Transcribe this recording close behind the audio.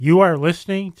You are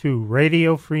listening to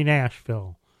Radio Free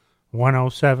Nashville,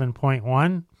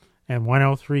 107.1 and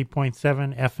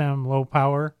 103.7 FM low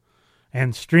power,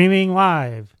 and streaming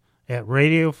live at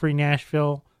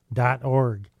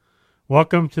radiofreenashville.org.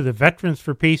 Welcome to the Veterans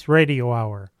for Peace Radio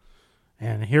Hour.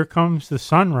 And here comes the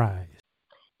sunrise.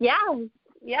 Yeah.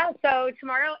 So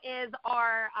tomorrow is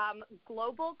our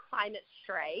global climate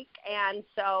strike, and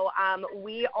so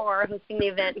we are hosting the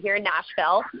event here in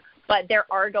Nashville, but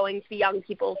there are going to be young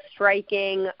people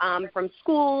striking from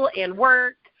school and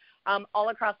work all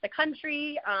across the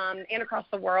country and across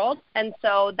the world, and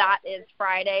so that is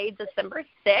Friday, December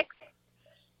 6th.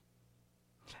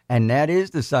 And that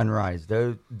is the sunrise.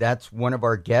 That's one of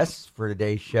our guests for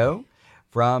today's show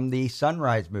from the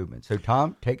Sunrise Movement. So,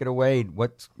 Tom, take it away.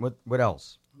 What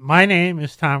else? My name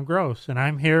is Tom Gross, and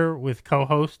I'm here with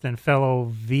co-host and fellow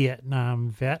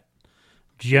Vietnam vet,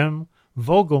 Jim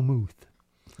Vogelmuth.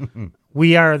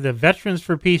 We are the Veterans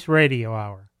for Peace Radio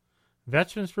Hour.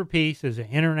 Veterans for Peace is an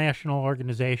international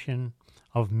organization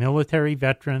of military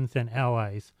veterans and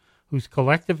allies whose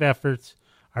collective efforts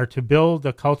are to build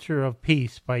a culture of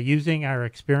peace by using our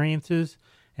experiences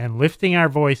and lifting our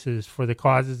voices for the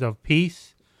causes of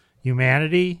peace,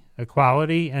 humanity,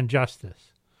 equality, and justice.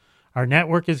 Our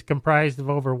network is comprised of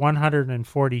over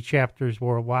 140 chapters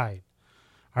worldwide.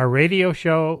 Our radio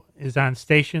show is on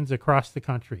stations across the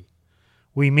country.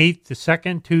 We meet the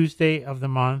second Tuesday of the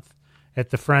month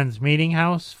at the Friends Meeting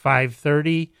House,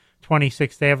 530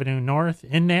 26th Avenue North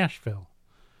in Nashville.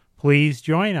 Please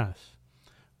join us.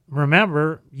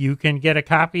 Remember, you can get a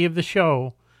copy of the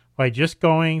show by just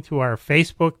going to our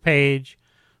Facebook page.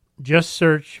 Just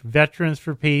search Veterans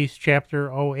for Peace Chapter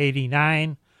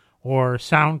 089 or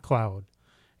SoundCloud.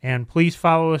 And please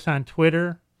follow us on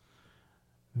Twitter,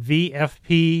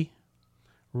 VFP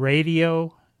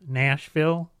Radio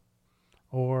Nashville,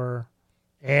 or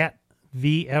at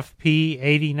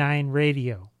VFP89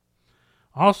 Radio.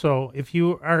 Also, if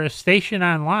you are a station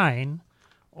online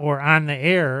or on the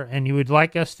air and you would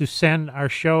like us to send our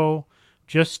show,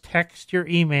 just text your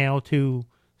email to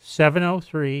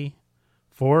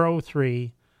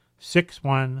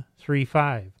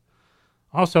 703-403-6135.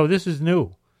 Also, this is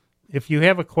new. If you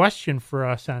have a question for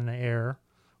us on the air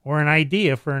or an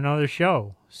idea for another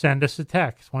show, send us a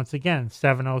text. Once again,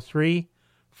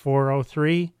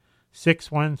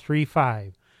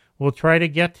 703-403-6135. We'll try to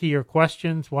get to your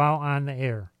questions while on the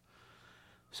air.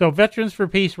 So Veterans for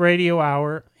Peace Radio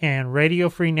Hour and Radio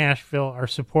Free Nashville are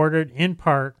supported in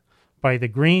part by the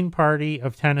Green Party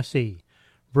of Tennessee,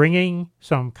 bringing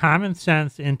some common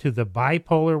sense into the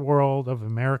bipolar world of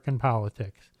American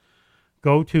politics.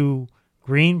 Go to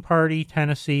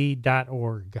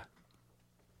greenpartytennessee.org.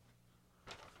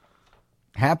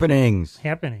 Happenings.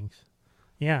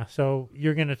 Yeah, so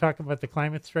you're going to talk about the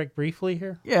climate strike briefly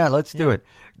here? Yeah, let's do it.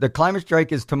 The climate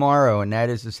strike is tomorrow, and that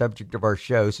is the subject of our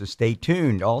show, so stay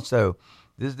tuned. Also,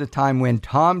 this is the time when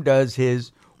Tom does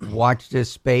his Watch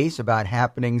This Space about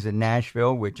happenings in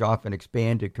Nashville, which often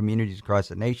expand to communities across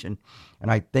the nation,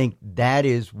 and I think that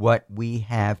is what we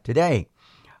have today.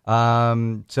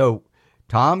 So,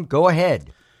 Tom, go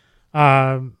ahead.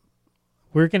 We're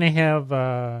going to have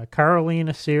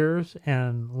Carolina Sears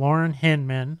and Lauren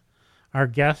Hinman, our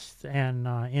guests and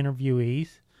interviewees.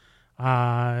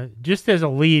 Just as a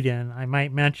lead-in, I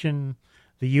might mention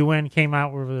the UN came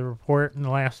out with a report in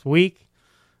the last week.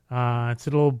 It's a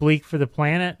little bleak for the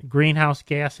planet. Greenhouse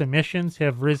gas emissions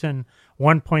have risen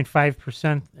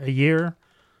 1.5% a year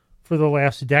for the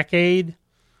last decade.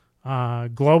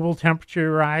 Global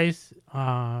temperature rise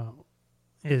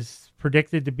is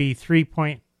predicted to be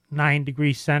 3.9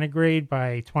 degrees centigrade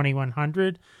by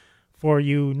 2100. For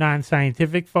you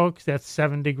non-scientific folks, that's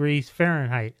 7 degrees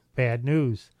Fahrenheit. Bad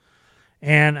news.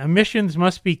 And emissions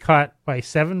must be cut by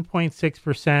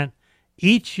 7.6%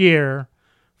 each year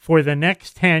for the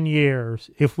next 10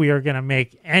 years if we are going to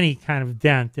make any kind of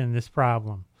dent in this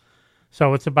problem.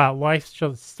 So it's about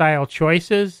lifestyle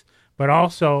choices, but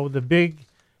also the big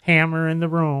hammer in the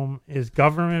room is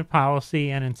government policy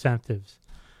and incentives.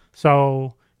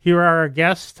 So here are our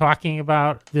guests talking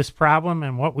about this problem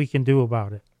and what we can do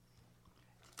about it.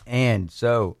 And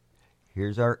so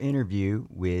here's our interview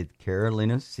with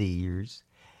Carolina Sears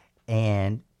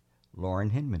and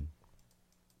Lauren Hinman.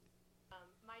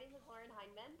 My name is Lauren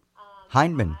Hinman.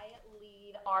 Hinman. I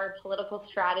lead our political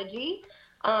strategy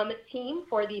team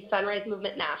for the Sunrise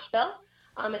Movement Nashville.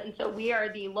 And so we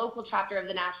are the local chapter of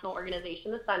the national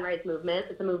organization, the Sunrise Movement.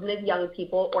 It's a movement of young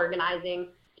people organizing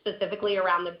specifically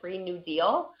around the Green New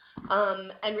Deal.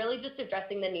 And really just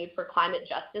addressing the need for climate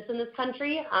justice in this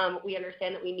country. We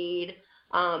understand that we need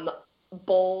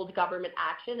bold government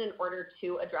action in order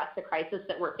to address the crisis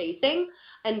that we're facing.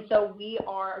 And so we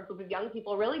are a group of young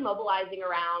people really mobilizing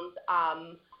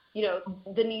around,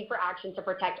 the need for action to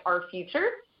protect our future.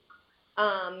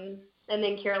 And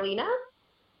then Carolina.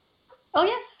 Oh,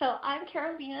 yes. So I'm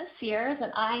Carolina Sears,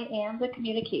 and I am the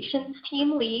communications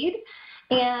team lead.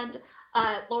 And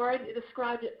Laura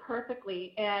described it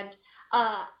perfectly. And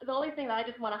the only thing that I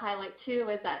just want to highlight, too,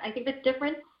 is that I think the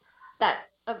difference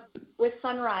with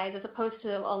Sunrise as opposed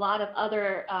to a lot of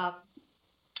other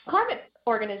climate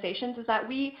organizations is that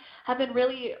we have been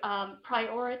really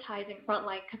prioritizing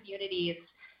frontline communities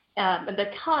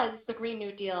because the Green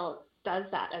New Deal does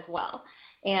that as well.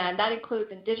 And that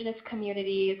includes Indigenous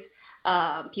communities,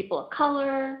 people of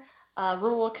color,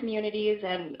 rural communities,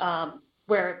 and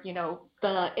where,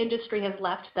 the industry has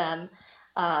left them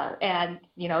and,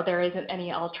 there isn't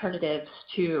any alternatives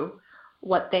to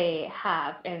what they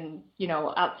have and,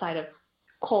 outside of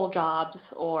coal jobs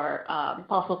or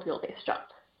fossil fuel-based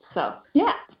jobs. So,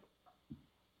 yeah.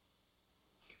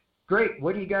 Great.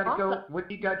 What do you got Awesome. What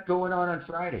do you got going on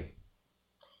Friday?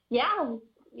 Yeah.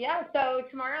 So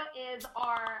tomorrow is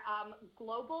our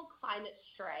global climate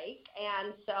strike,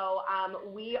 and so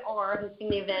we are hosting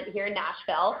the event here in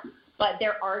Nashville. But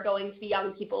there are going to be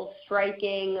young people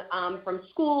striking from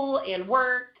school and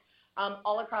work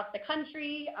all across the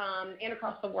country and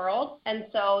across the world. And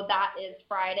so that is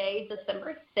Friday,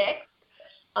 December 6th.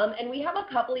 And we have a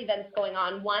couple events going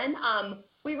on. One,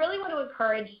 we really want to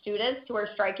encourage students who are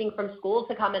striking from school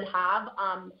to come and have,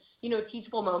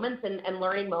 teachable moments and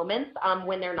learning moments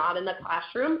when they're not in the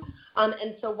classroom.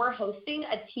 And so we're hosting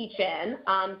a teach-in.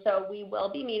 So we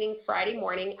will be meeting Friday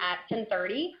morning at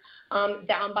 10:30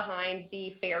 down behind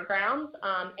the fairgrounds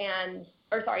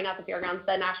not the fairgrounds,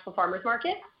 the Nashville Farmers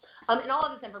Market. And all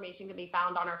of this information can be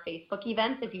found on our Facebook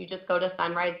events. If you just go to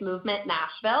Sunrise Movement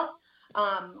Nashville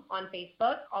on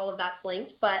Facebook, all of that's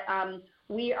linked. But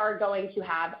we are going to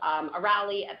have a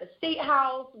rally at the State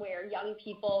House where young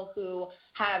people who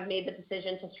have made the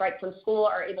decision to strike from school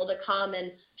are able to come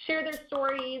and share their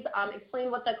stories,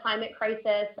 explain what the climate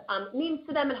crisis means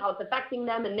to them and how it's affecting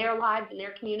them in their lives and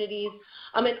their communities,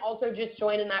 and also just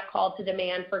join in that call to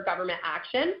demand for government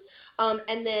action.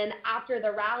 And then after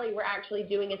the rally, we're actually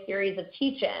doing a series of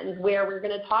teach-ins where we're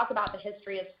going to talk about the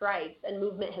history of strikes and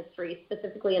movement history,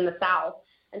 specifically in the South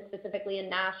and specifically in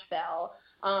Nashville.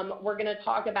 We're going to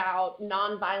talk about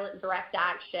nonviolent direct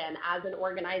action as an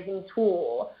organizing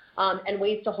tool and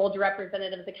ways to hold your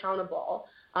representatives accountable.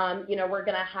 We're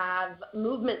going to have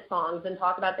movement songs and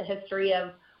talk about the history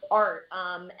of art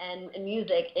and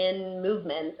music in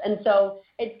movements. And so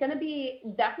it's going to be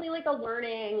definitely like a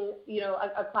learning,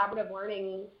 a collaborative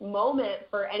learning moment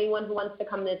for anyone who wants to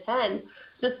come and attend,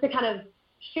 just to kind of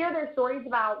share their stories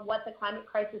about what the climate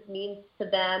crisis means to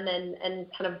them and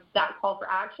kind of that call for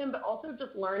action, but also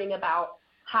just learning about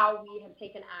how we have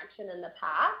taken action in the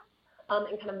past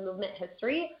and kind of movement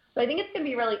history. So I think it's going to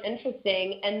be really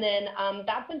interesting. And then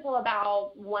that's until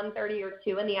about 1:30 or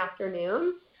 2 in the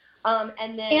afternoon.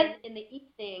 And then in the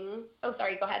evening, go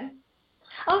ahead.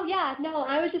 Oh, yeah, no,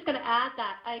 I was just going to add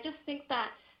that I just think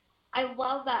that I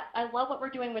love what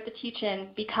we're doing with the teach-in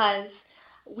because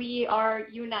we are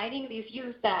uniting these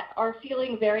youth that are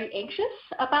feeling very anxious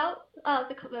about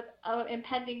the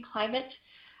impending climate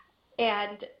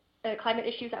and climate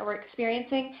issues that we're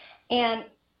experiencing. And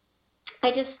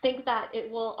I just think that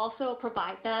it will also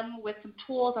provide them with some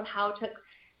tools on how to,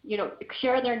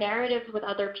 share their narratives with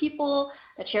other people,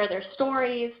 that share their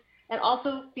stories, and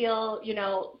also feel,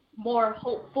 more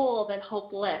hopeful than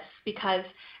hopeless because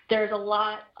there's a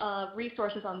lot of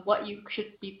resources on what you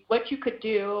could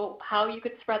do, how you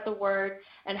could spread the word,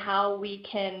 and how we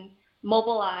can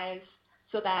mobilize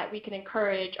so that we can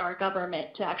encourage our government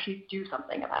to actually do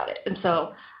something about it. And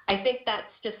so I think that's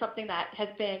just something that has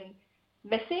been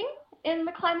missing in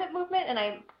the climate movement, and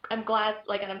I'm glad,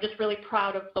 and I'm just really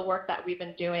proud of the work that we've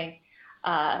been doing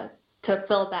to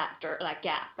fill that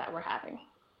gap that we're having.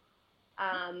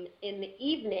 In the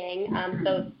evening,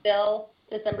 so still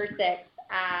December 6th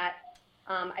at,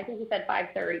 I think we said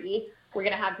 5:30, we're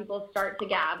going to have people start to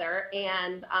gather,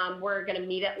 and we're going to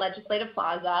meet at Legislative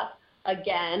Plaza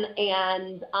again,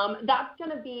 and that's going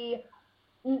to be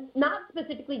not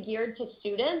specifically geared to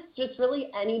students, just really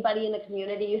anybody in the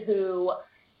community who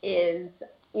is,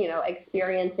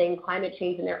 experiencing climate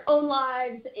change in their own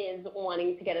lives, is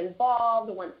wanting to get involved,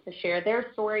 wants to share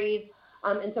their stories.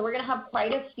 And so we're going to have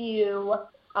quite a few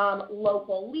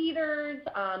local leaders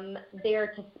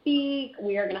there to speak.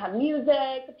 We are going to have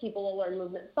music. People will learn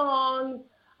movement songs.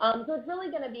 So it's really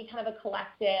going to be kind of a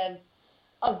collective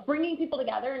bringing people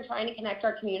together and trying to connect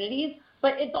our communities.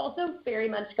 But it's also very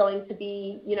much going to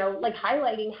be, like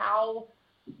highlighting how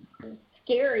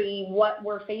scary what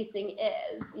we're facing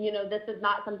is. This is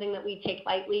not something that we take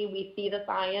lightly. We see the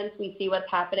science. We see what's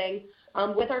happening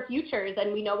with our futures,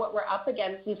 and we know what we're up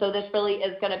against. And so this really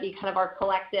is going to be kind of our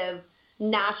collective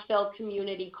Nashville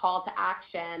community call to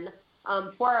action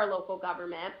for our local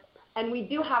government. And we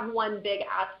do have one big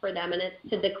ask for them, and it's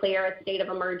to declare a state of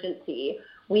emergency.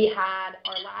 We had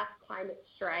our last climate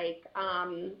strike,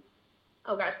 when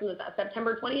was that,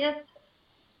 September 20th?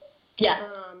 Yes.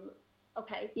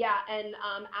 Okay, yeah, and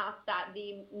asked that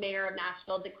the mayor of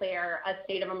Nashville declare a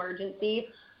state of emergency,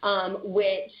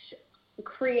 which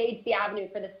creates the avenue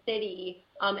for the city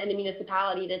and the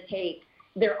municipality to take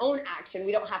their own action.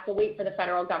 We don't have to wait for the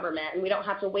federal government, and we don't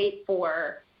have to wait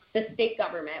for the state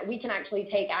government. We can actually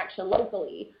take action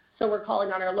locally. So we're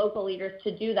calling on our local leaders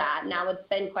to do that. Now it's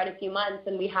been quite a few months,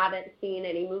 and we haven't seen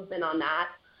any movement on that.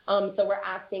 So we're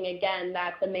asking again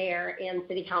that the mayor and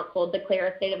city council declare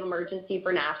a state of emergency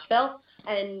for Nashville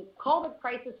and call the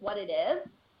crisis what it is,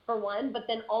 for one, but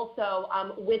then also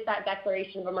with that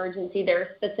declaration of emergency, there are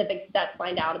specific steps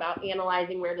lined out about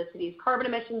analyzing where the city's carbon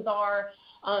emissions are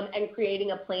and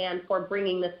creating a plan for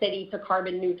bringing the city to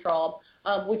carbon neutral,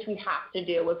 which we have to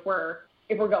do if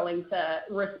we're going to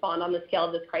respond on the scale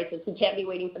of this crisis. We can't be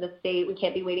waiting for the state. We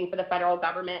can't be waiting for the federal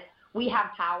government. We have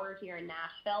power here in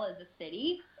Nashville as a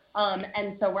city.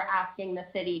 And so we're asking the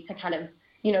city to kind of,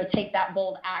 take that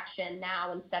bold action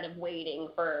now instead of waiting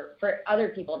for other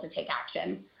people to take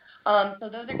action. So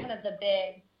those are kind of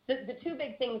the two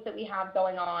big things that we have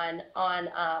going on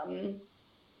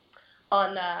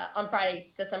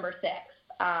Friday, December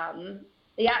 6th.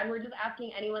 And we're just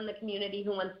asking anyone in the community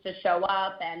who wants to show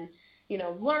up and,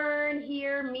 learn,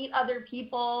 hear, meet other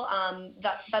people.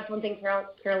 That's one thing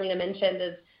Carolina mentioned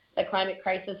is the climate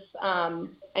crisis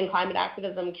and climate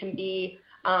activism can be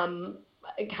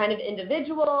kind of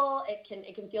individual. It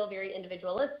can feel very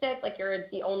individualistic, like you're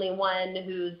the only one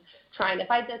who's trying to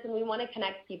fight this. And we want to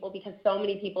connect people because so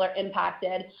many people are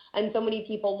impacted and so many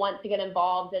people want to get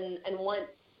involved and want,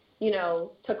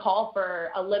 to call for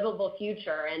a livable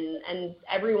future. And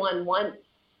everyone wants,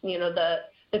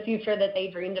 the future that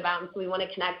they dreamed about. And so we want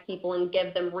to connect people and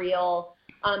give them real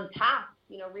tasks,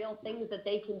 real things that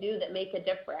they can do that make a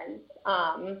difference.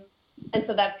 And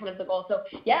so that's kind of the goal. So,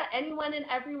 yeah, anyone and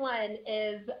everyone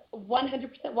is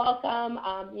 100% welcome.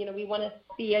 We want to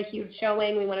see a huge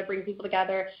showing. We want to bring people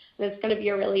together. And it's going to be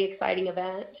a really exciting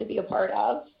event to be a part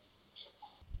of.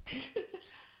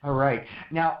 All right.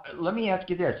 Now, let me ask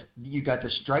you this. You got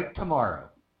the strike tomorrow.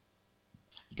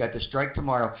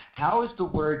 How is the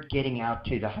word getting out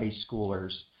to the high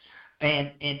schoolers?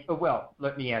 And well,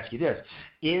 let me ask you this.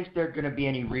 Is there going to be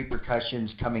any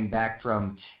repercussions coming back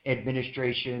from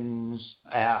administrations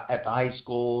at the high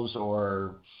schools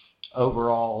or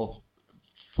overall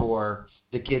for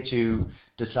the kids who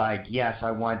decide, yes,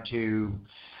 I want to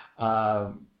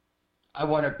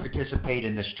participate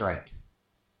in the strike?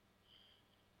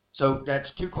 So that's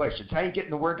two questions. How are you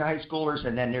getting the word to high schoolers,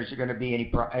 and then there's going to be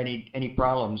any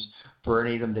problems for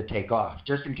any of them to take off,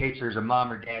 just in case there's a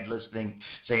mom or dad listening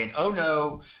saying, oh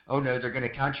no, they're going to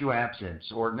count you absence,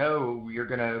 or no, you're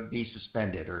going to be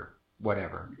suspended, or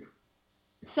whatever.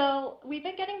 So we've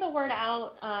been getting the word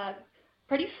out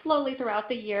pretty slowly throughout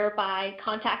the year by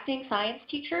contacting science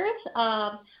teachers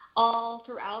all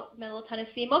throughout Middle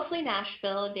Tennessee, mostly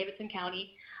Nashville and Davidson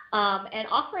County, and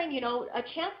offering, a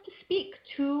chance to speak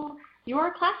to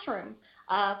your classroom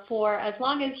for as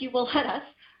long as you will let us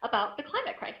about the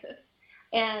climate crisis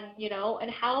and,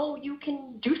 and how you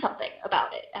can do something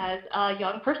about it as a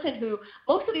young person who,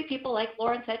 most of these people, like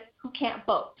Lauren said, who can't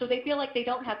vote. So they feel like they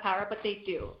don't have power, but they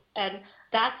do. And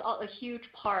that's a huge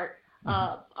part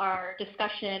of our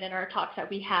discussion and our talks that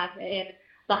we have in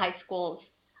the high schools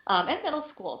and middle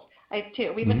schools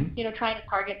too. We've been, trying to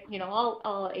target,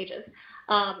 all ages.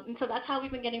 And so that's how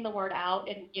we've been getting the word out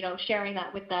and, sharing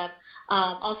that with them.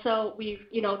 Also,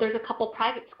 there's a couple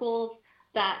private schools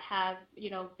that have,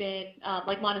 been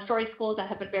like Montessori schools that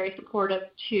have been very supportive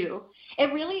too.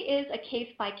 It really is a case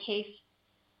by case.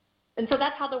 And so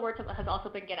that's how the word has also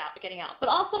been getting out. But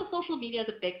also social media is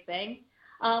a big thing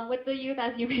with the youth,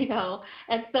 as you may know.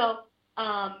 And so,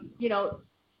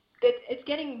 it's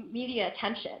getting media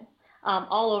attention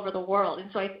all over the world. And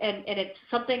so, and it's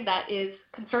something that is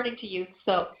concerning to youth.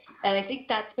 So, and I think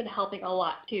that's been helping a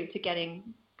lot too, to getting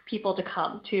people to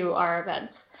come to our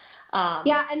events.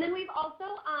 And then we've also,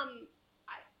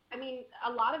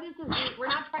 a lot of this is we're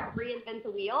not trying to reinvent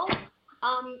the wheel.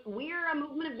 We're a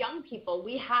movement of young people.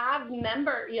 We have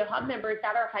hub members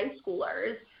that are high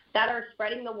schoolers that are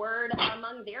spreading the word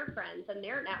among their friends and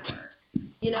their network,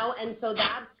 and so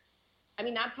that's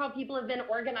how people have been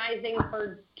organizing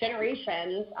for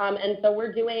generations. And so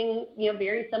we're doing,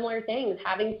 very similar things,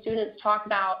 having students talk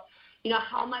about,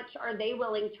 how much are they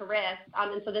willing to risk.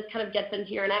 And so this kind of gets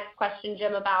into your next question,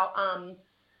 Jim, about,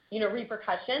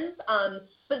 repercussions.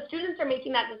 But students are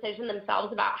making that decision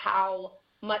themselves about how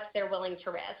much they're willing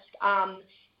to risk,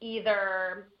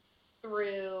 either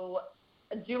through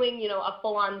doing, a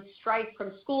full-on strike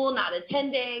from school, not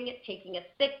attending, taking a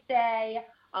sick day,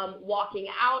 walking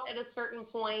out at a certain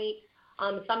point.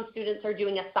 Some students are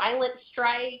doing a silent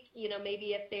strike,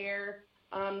 maybe if their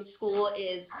school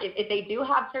is, if they do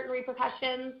have certain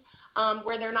repercussions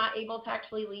where they're not able to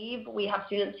actually leave. We have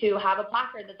students who have a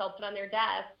placard that they'll put on their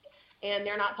desk and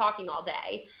they're not talking all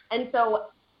day. And so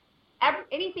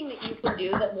anything that you can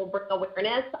do that will bring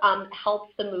awareness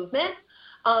helps the movement.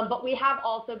 But we have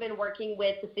also been working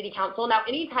with the city council. Now,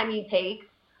 anytime you take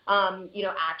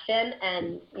action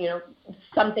and,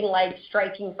 something like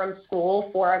striking from school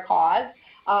for a cause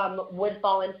would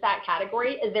fall into that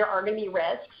category, is there are going to be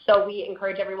risks. So we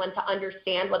encourage everyone to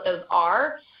understand what those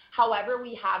are. However,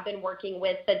 we have been working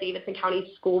with the Davidson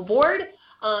County School Board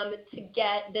to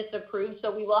get this approved.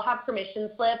 So we will have permission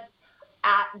slips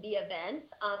at the event.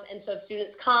 And so if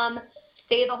students come,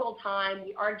 stay the whole time,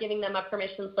 we are giving them a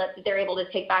permission slip that they're able to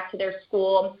take back to their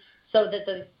school so that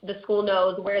the school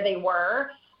knows where they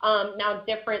were. Now,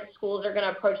 different schools are going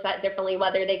to approach that differently,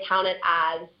 whether they count it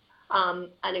as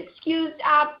an excused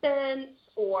absence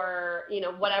or,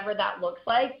 whatever that looks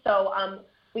like. So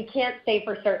we can't say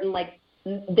for certain,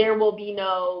 there will be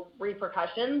no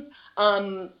repercussions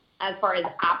as far as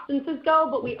absences go,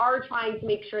 but we are trying to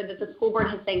make sure that the school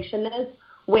board has sanctioned this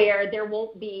where there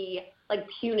won't be,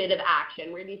 punitive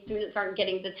action, where these students aren't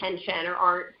getting detention or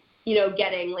aren't,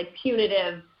 getting,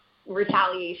 punitive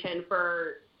retaliation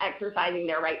for exercising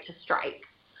their right to strike.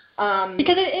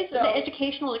 Because it is an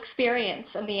educational experience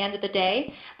in the end of the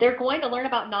day. They're going to learn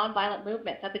about nonviolent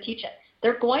movements at the teach-in.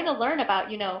 They're going to learn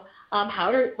about,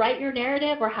 how to write your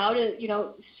narrative or how to,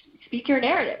 speak your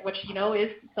narrative, which,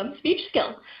 is some speech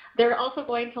skills. They're also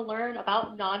going to learn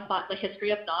about the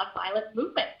history of nonviolent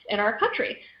movements in our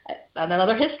country,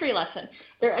 another history lesson.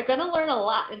 They're going to learn a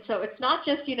lot. And so it's not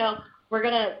just, we're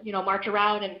going to, march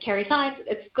around and carry signs.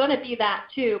 It's going to be that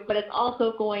too, but it's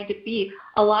also going to be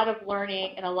a lot of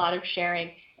learning and a lot of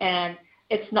sharing. And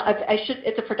it's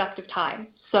a productive time.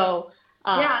 So,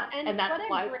 and that's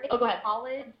why. Oh, go ahead.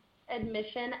 College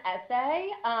admission essay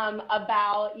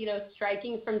about,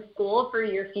 striking from school for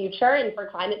your future and for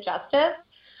climate justice.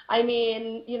 I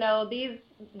mean,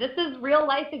 this is real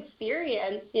life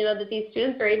experience, that these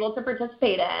students are able to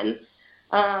participate in.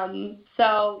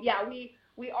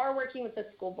 We are working with the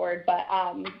school board, but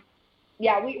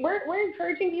we're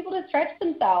encouraging people to stretch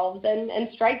themselves and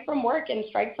strike from work and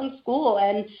strike from school,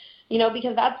 and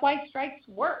because that's why strikes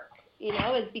work,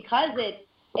 is because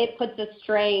it puts a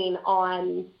strain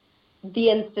on the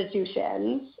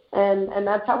institutions, and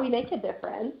that's how we make a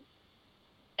difference.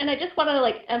 And I just want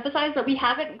to emphasize that we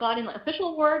haven't gotten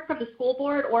official word from the school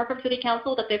board or from city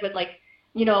council that they would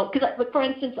because for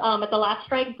instance, at the last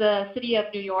strike, the city of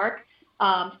New York,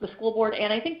 the school board,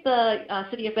 and I think the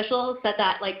city officials said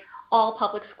that all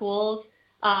public schools,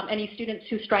 any students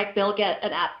who strike, they'll get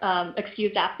an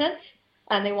excused absence,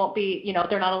 and they won't be,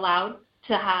 they're not allowed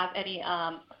to have any,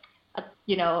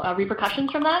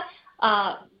 repercussions from that.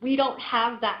 We don't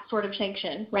have that sort of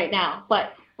sanction right now,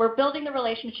 but we're building the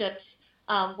relationships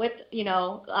with,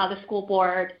 the school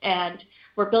board, and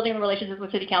we're building the relationships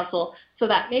with city council so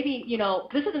that maybe,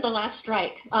 this isn't the last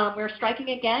strike. We're striking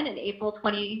again in April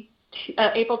 2020,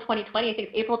 I think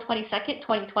it's April 22nd,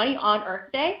 2020 on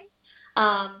Earth Day.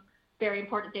 Very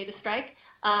important day to strike.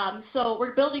 So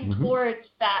we're building towards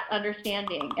that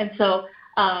understanding. And so,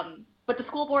 but the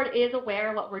school board is aware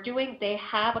of what we're doing. They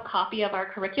have a copy of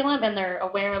our curriculum, and they're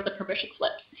aware of the permission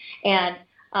slips. And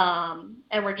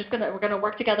we're going to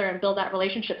work together and build that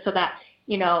relationship so that,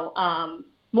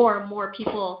 more and more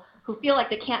people who feel like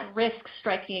they can't risk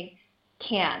striking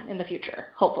can in the future,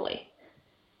 hopefully.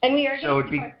 And we are going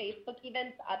to keep our Facebook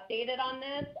events updated on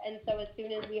this, and so as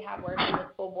soon as we have word from the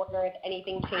school board or if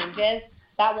anything changes,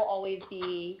 that will always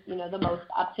be, the most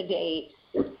up-to-date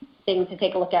thing to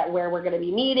take a look at, where we're going to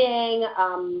be meeting,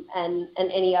 and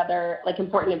any other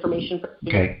important information for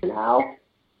students to know.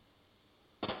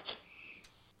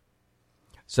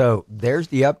 So there's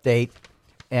the update,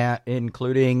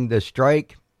 including the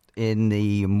strike in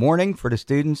the morning for the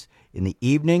students, in the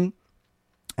evening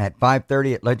at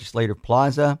 5:30 at Legislative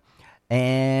Plaza.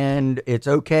 And it's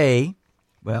okay.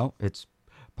 Well, it's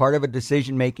part of a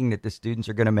decision making that the students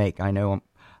are going to make. I know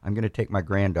I'm going to take my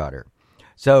granddaughter.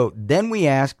 So then we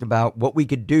asked about what we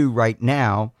could do right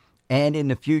now and in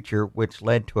the future, which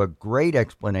led to a great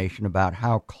explanation about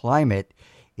how climate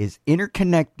is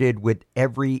interconnected with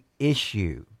every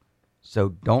issue. So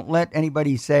don't let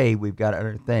anybody say we've got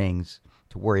other things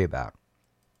to worry about.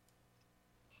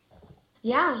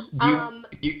 Yeah.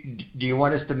 Do you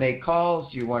want us to make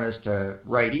calls? Do you want us to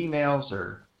write emails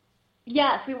or?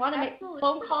 Yes, we want to make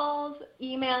phone calls,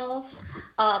 emails.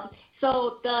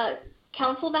 So the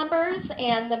council members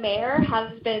and the mayor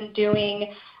have been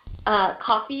doing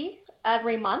coffee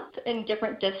every month in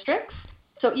different districts.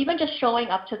 So even just showing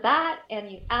up to that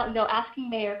and asking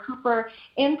Mayor Cooper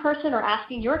in person or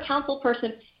asking your council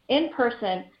person in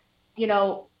person,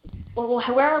 well,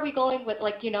 where are we going with,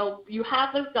 you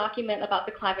have this document about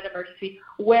the climate emergency.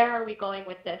 Where are we going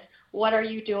with this? What are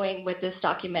you doing with this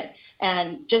document?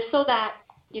 And just so that,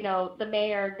 the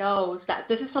mayor knows that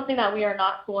this is something that we are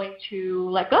not going to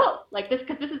let go, because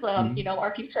this is,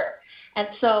 our future. And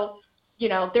so,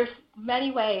 there's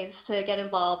many ways to get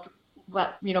involved,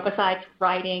 besides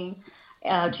writing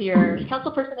to your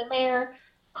councilperson and mayor,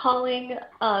 calling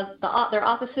their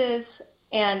offices,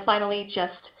 and finally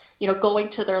just, going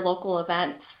to their local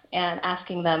events and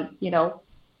asking them,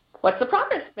 what's the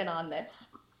progress been on this?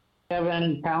 Do you have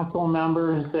any council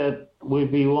members that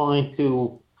would be willing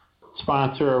to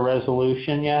sponsor a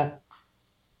resolution yet?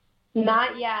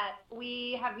 Not yet.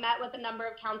 We have met with a number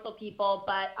of council people,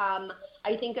 but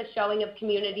I think a showing of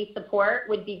community support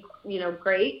would be,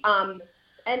 great. And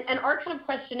our kind of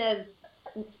question is,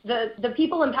 the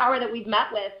people in power that we've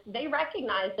met with, they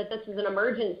recognize that this is an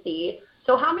emergency.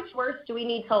 So how much worse do we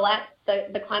need to let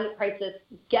the climate crisis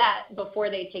get before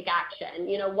they take action?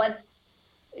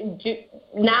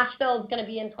 Nashville is going to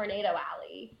be in tornado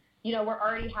alley. We're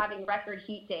already having record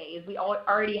heat days. We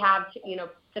already have,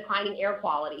 declining air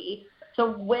quality.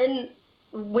 So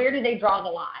where do they draw the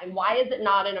line? Why is it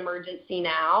not an emergency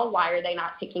now? Why are they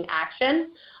not taking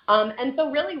action? And so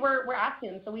really we're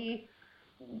asking them. So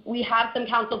we have some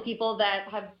council people that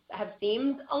have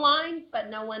seemed aligned, but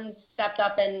no one stepped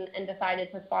up and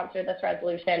decided to sponsor this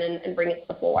resolution and bring it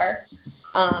to the floor.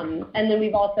 And then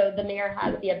we've also, the mayor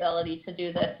has the ability to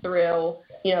do this through,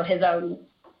 his own,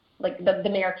 the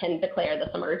mayor can declare this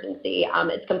emergency.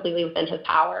 It's completely within his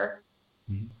power.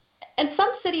 Mm-hmm. And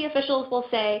some city officials will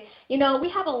say, we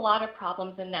have a lot of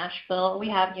problems in Nashville. We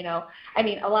have,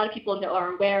 a lot of people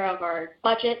are aware of our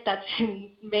budget that's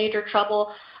in major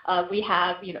trouble. We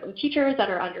have, teachers that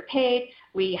are underpaid.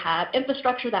 We have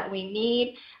infrastructure that we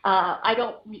need. I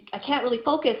can't really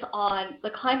focus on the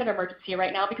climate emergency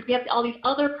right now because we have all these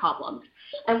other problems.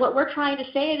 And what we're trying to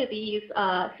say to these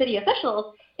city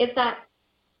officials is that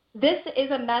this is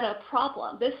a meta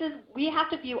problem. We have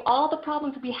to view all the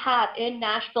problems we have in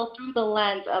Nashville through the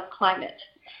lens of climate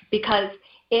because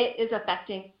it is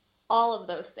affecting all of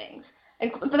those things. And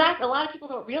in fact, a lot of people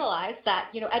don't realize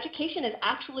that, education is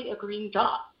actually a green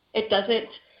job. It doesn't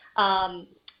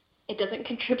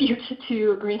contribute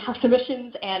to greenhouse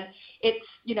emissions, and it's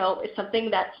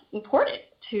something that's important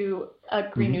to a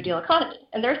Green New Deal economy.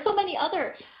 And there are so many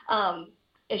other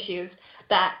issues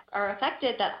that are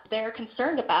affected that they're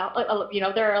concerned about.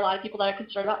 There are a lot of people that are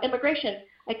concerned about immigration.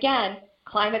 Again,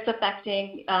 climate's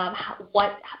affecting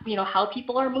how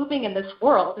people are moving in this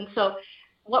world. And so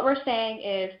what we're saying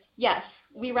is, yes,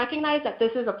 we recognize that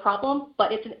this is a problem,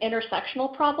 but it's an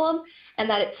intersectional problem, and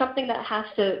that it's something that has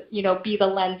to, be the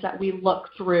lens that we look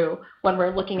through when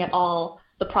we're looking at all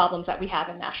the problems that we have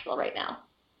in Nashville right now.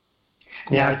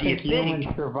 Yeah, I think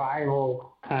human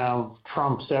survival kind of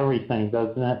trumps everything,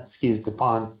 doesn't it? Excuse the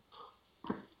pun.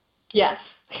 Yes.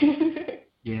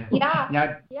 Yeah. Yeah.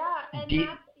 Now, yeah, and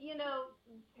that's,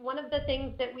 one of the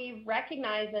things that we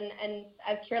recognize, and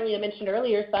as Carolina mentioned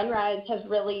earlier, Sunrise has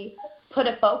really put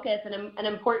a focus and an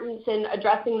importance in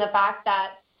addressing the fact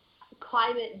that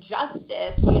climate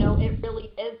justice, it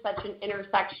really is such an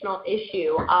intersectional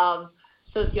issue of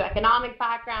socioeconomic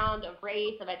background, of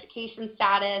race, of education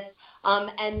status,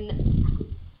 and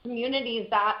communities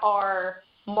that are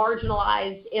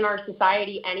marginalized in our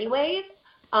society anyways,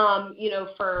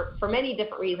 for many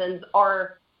different reasons,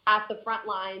 are at the front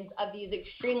lines of these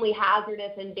extremely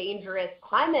hazardous and dangerous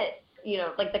climate,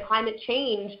 like the climate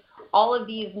change, all of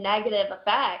these negative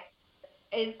effects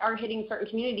are hitting certain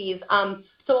communities.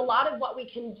 So a lot of what we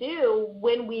can do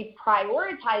when we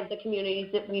prioritize the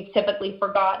communities that we've typically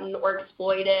forgotten or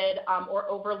exploited or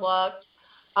overlooked,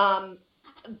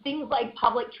 things like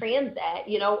public transit,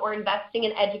 or investing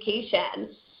in education.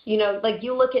 Like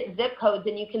you look at zip codes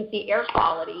and you can see air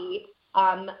quality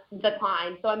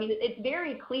decline. So, it's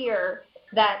very clear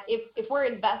that if we're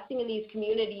investing in these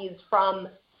communities from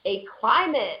a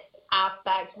climate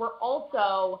aspect, we're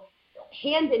also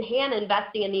hand in hand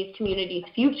investing in these communities'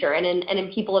 future and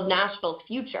in people of Nashville's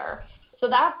future. So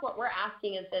that's what we're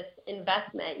asking is this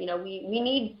investment. You know, we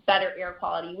need better air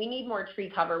quality. We need more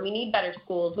tree cover. We need better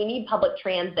schools. We need public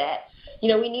transit. You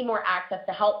know, we need more access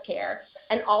to health care.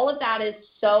 And all of that is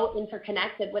so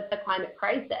interconnected with the climate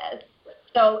crisis.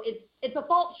 So it's a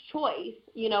false choice,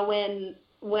 you know,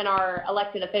 when our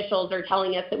elected officials are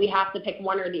telling us that we have to pick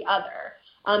one or the other.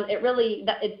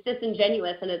 It's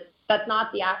disingenuous, and that's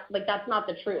not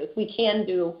the truth. We can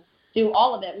do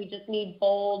all of it. We just need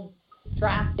bold,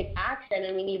 drastic action,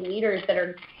 and we need leaders that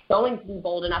are going to be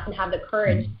bold enough and have the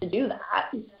courage to do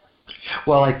that.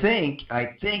 Well, I think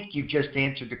you just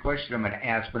answered the question I'm going to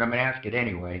ask, but I'm going to ask it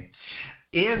anyway.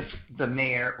 If the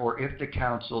mayor or if the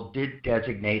council did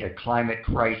designate a climate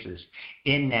crisis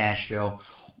in Nashville,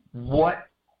 what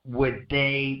would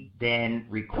they then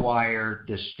require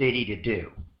the city to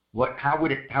do? How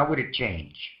would it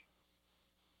change?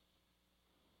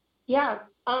 Yeah.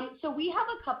 So we have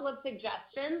a couple of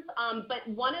suggestions, but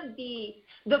one of the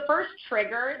first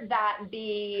trigger that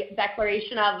the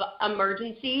declaration of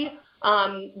emergency,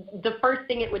 the first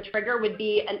thing it would trigger would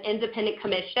be an independent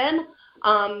commission.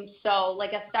 So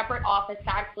like a separate office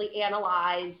to actually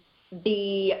analyze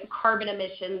the carbon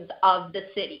emissions of the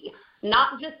city,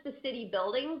 not just the city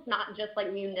buildings, not just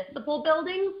like municipal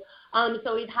buildings.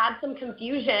 So we've had some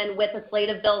confusion with a slate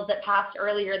of bills that passed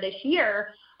earlier this year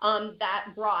that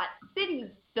brought city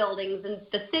buildings and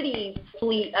the city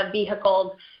fleet of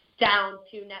vehicles down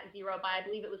to net zero by, I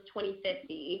believe it was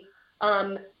 2050.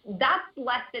 That's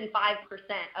less than 5%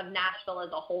 of Nashville as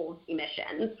a whole's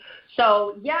emissions.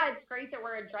 So yeah, it's great that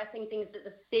we're addressing things that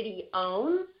the city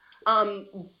owns,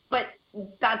 but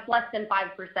that's less than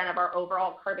 5% of our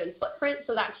overall carbon footprint.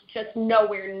 So that's just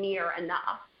nowhere near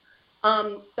enough.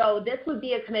 So this would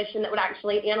be a commission that would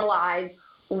actually analyze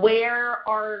where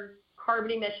our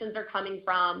carbon emissions are coming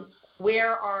from,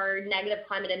 where our negative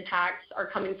climate impacts are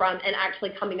coming from, and actually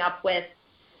coming up with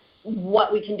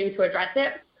what we can do to address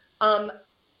it.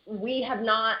 We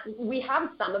have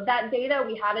some of that data.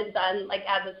 We haven't done, like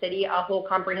as a city, a whole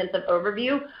comprehensive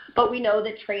overview, but we know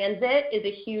that transit is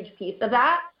a huge piece of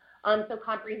that. So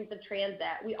comprehensive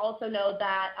transit. We also know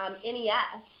that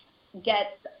NES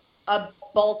gets a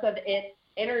bulk of its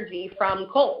energy from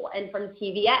coal and from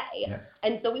TVA. Yeah.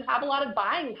 And so we have a lot of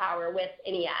buying power with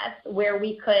NES where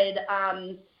we could,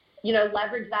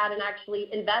 leverage that and actually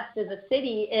invest as a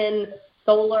city in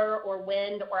solar or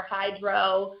wind or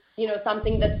hydro,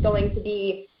 something that's going to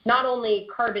be not only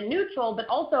carbon neutral, but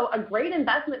also a great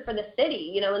investment for the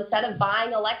city, instead of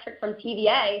buying electric from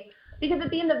TVA, because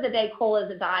at the end of the day, coal is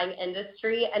a dying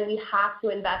industry and we have to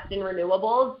invest in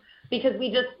renewables because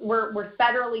we're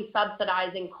federally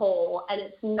subsidizing coal and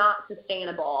it's not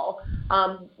sustainable.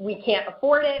 We can't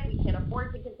afford it. We can't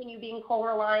afford to continue being coal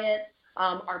reliant.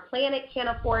 Our planet can't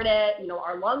afford it.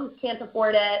 Our lungs can't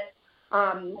afford it.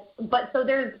 But so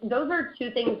those are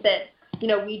two things that,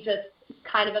 we just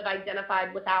kind of have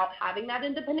identified without having that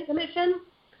independent commission.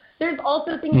 There's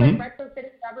also things like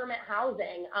retrofitting government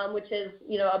housing, which is,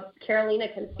 Carolina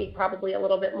can speak probably a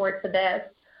little bit more to this.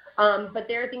 But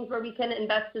there are things where we can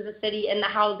invest as a city in the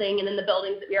housing and in the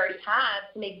buildings that we already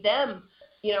have to make them,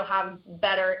 have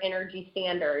better energy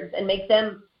standards and make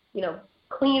them,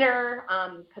 cleaner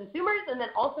consumers and then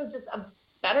also just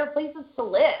better places to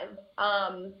live.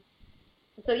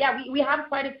 So yeah, we have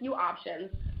quite a few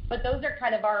options, but those are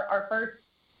kind of our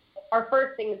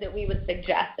first things that we would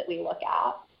suggest that we look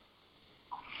at.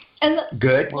 And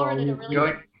good. Lauren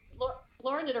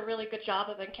did a really good job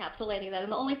of encapsulating that.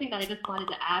 And the only thing that I just wanted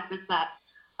to add was that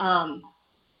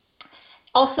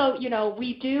also,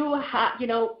 we do have,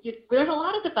 there's a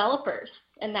lot of developers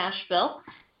in Nashville,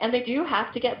 and they do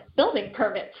have to get building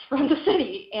permits from the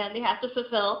city, and they have to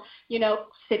fulfill,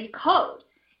 city code.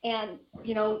 And,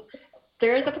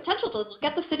 there is a potential to look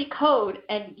at the city code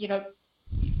and,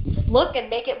 look and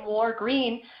make it more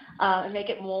green and make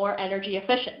it more energy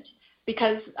efficient.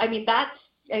 Because,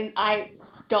 and I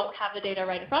don't have the data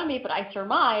right in front of me, but I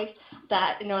surmise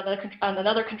that,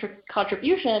 another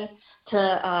contribution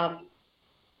to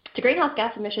greenhouse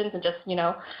gas emissions and just,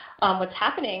 what's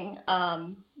happening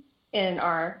in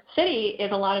our city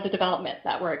is a lot of the development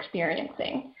that we're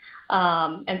experiencing.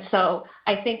 And so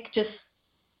I think just,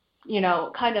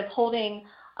 kind of holding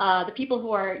the people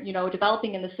who are,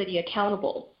 developing in the city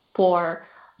accountable for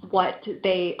what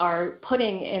they are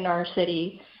putting in our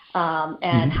city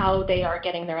and how they are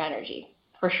getting their energy,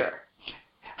 for sure.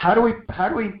 How do we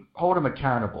hold them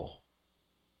accountable?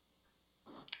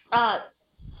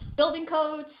 Building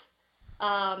codes.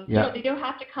 They do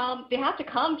have to come. They have to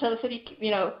come to the city.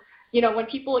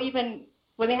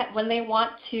 When when they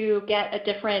want to get a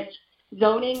different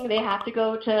zoning, they have to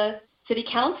go to city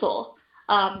council.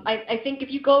 I think if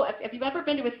you've ever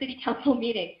been to a city council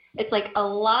meeting, it's like a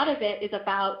lot of it is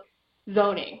about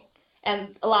zoning.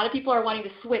 And a lot of people are wanting to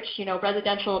switch,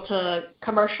 residential to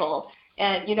commercial.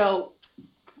 And,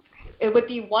 it would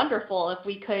be wonderful if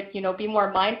we could, be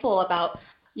more mindful about,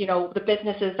 the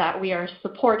businesses that we are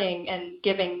supporting and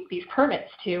giving these permits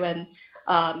to,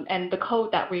 and the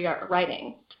code that we are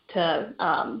writing to,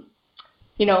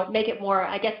 make it more,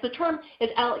 I guess the term is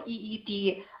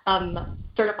LEED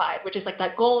certified, which is like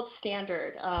that gold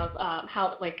standard of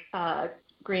how,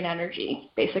 green energy,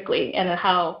 basically, and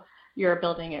how your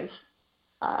building is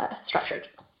structured.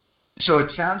 So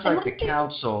it sounds like the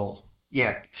council,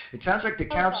 it sounds like the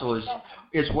council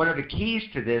is one of the keys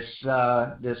to this,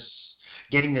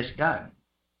 getting this done.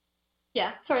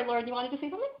 Yeah. Sorry, Lauren, you wanted to say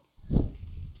something?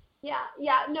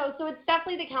 No, so it's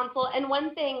definitely the council. And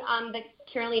one thing that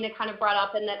Carolina kind of brought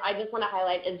up and that I just want to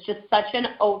highlight is just such an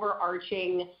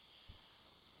overarching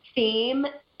theme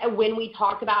when we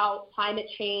talk about climate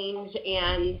change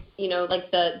and,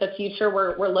 the future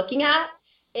we're looking at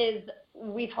is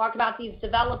we talk about these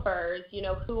developers,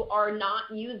 who are not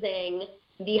using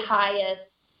the highest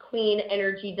clean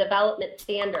energy development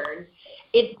standards.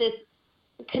 It's this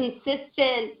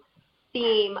consistent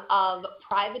theme of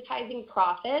privatizing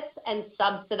profits and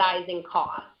subsidizing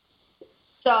costs.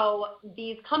 So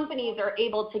these companies are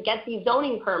able to get these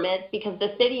zoning permits because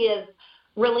the city is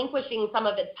relinquishing some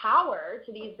of its power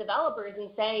to these developers and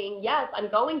saying, yes, I'm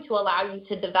going to allow you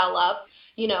to develop,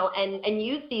 and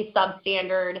use these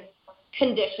substandard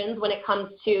conditions when it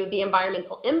comes to the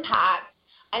environmental impact.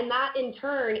 And that in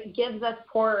turn gives us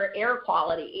poorer air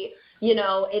quality.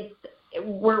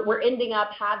 We're ending up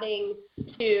having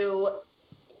to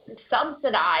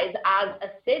subsidize as a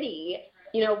city,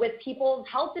 with people's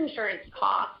health insurance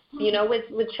costs,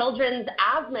 with children's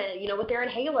asthma, with their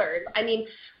inhalers. I mean,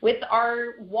 with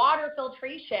our water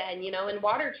filtration, and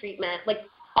water treatment,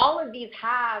 all of these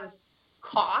have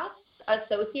costs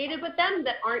associated with them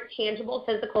that aren't tangible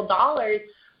physical dollars,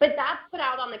 but that's put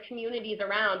out on the communities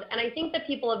around. And I think the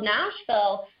people of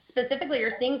Nashville specifically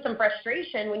are seeing some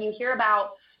frustration when you hear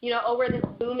about, we're this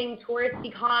booming tourist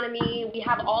economy, we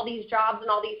have all these jobs and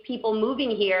all these people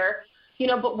moving here,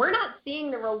 but we're not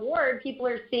seeing the reward. People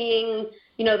are seeing,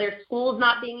 their schools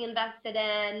not being invested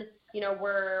in,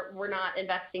 we're not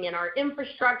investing in our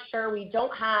infrastructure, we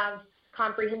don't have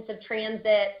comprehensive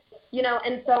transit,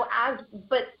 and so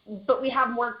but we have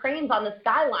more cranes on the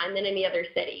skyline than any other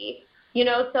city,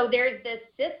 so there's this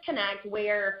disconnect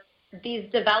where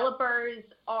these developers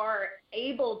are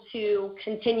able to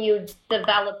continue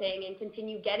developing and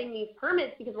continue getting these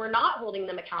permits because we're not holding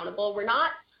them accountable. We're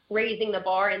not raising the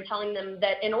bar and telling them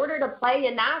that in order to play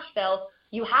in Nashville,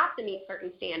 you have to meet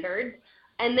certain standards.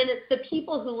 And then it's the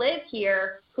people who live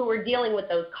here who are dealing with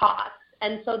those costs.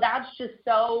 And so that's just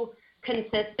so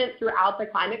consistent throughout the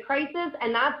climate crisis.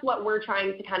 And that's what we're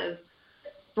trying to kind of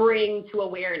bring to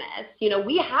awareness.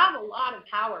 We have a lot of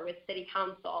power with city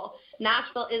council.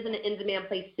 Nashville is an in-demand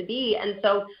place to be. And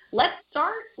so let's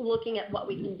start looking at what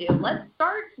we can do. Let's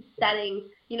start setting,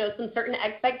 some certain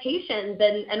expectations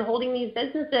and holding these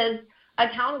businesses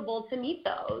accountable to meet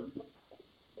those.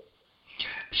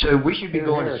 So we should be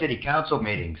going to city council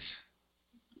meetings.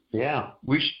 Yeah.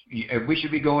 We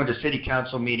should be going to city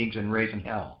council meetings and raising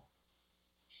hell.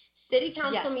 City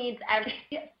council meets every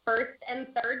first and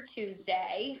third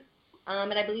Tuesday,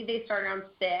 and I believe they start around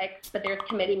 6, but there's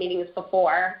committee meetings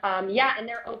before. And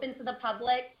they're open to the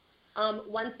public.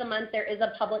 Once a month there is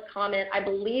a public comment. I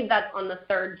believe that's on the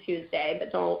third Tuesday,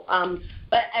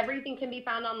 but everything can be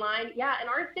found online. Yeah, and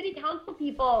our city council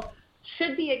people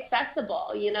should be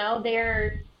accessible.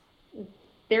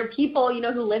 They're people,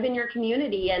 who live in your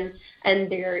community, and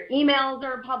their emails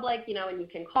are public, and you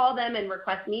can call them and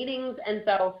request meetings. And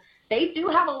so they do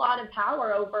have a lot of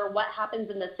power over what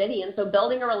happens in the city. And so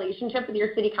building a relationship with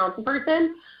your city council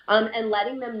person and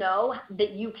letting them know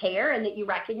that you care and that you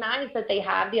recognize that they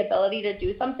have the ability to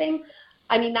do something,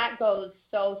 I mean, that goes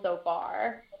so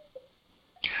far.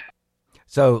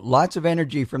 So lots of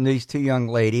energy from these two young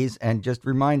ladies. And just a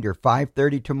reminder,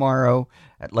 5:30 tomorrow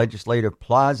at Legislative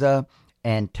Plaza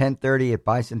and 10:30 at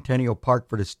Bicentennial Park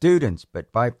for the students, but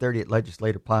 5:30 at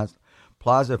Legislative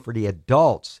Plaza for the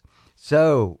adults.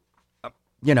 So,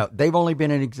 they've only been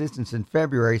in existence in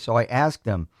February, so I asked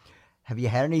them, have you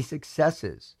had any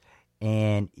successes?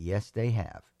 And yes, they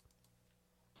have.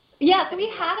 Yeah, so we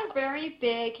had a very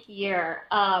big year.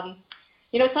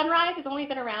 Sunrise has only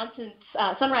been around since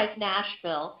Sunrise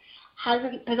Nashville has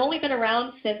only been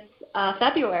around since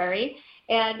February,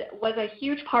 and was a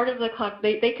huge part of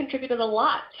they contributed a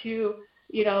lot to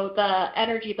the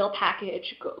energy bill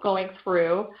package going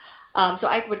through. So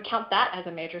I would count that as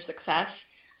a major success.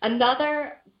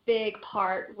 Another big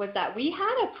part was that we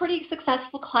had a pretty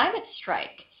successful climate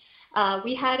strike.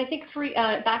 We had, I think,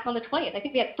 back on the 20th, I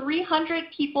think we had 300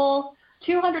 people,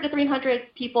 200 to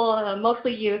 300 people,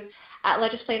 mostly youth, at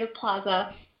Legislative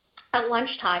Plaza at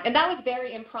lunchtime. And that was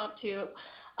very impromptu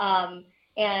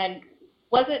and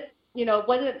wasn't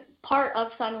part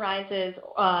of Sunrise's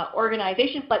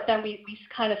organization, but then we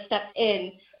kind of stepped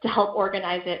in to help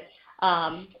organize it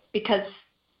because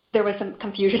there was some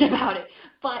confusion about it,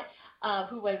 but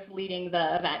who was leading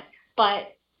the event.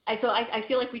 But I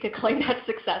feel like we could claim that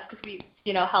success because we,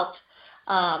 helped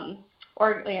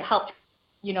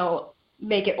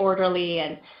make it orderly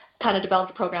and kind of develop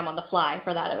the program on the fly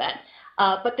for that event.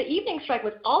 But the evening strike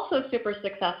was also super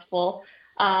successful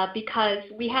because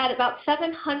we had about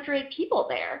 700 people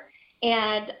there.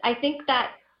 And I think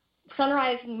that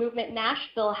Sunrise Movement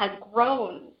Nashville has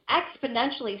grown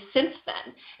exponentially since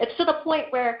then. It's to the point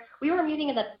where we were meeting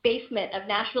in the basement of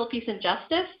Nashville Peace and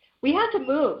Justice. We had to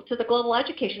move to the Global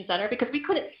Education Center because we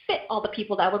couldn't fit all the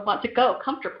people that would want to go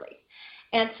comfortably.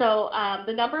 And so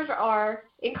the numbers are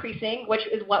increasing, which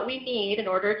is what we need in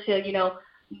order to,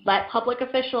 let public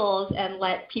officials and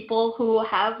let people who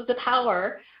have the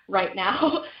power right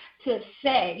now to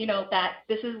say, that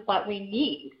this is what we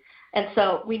need. And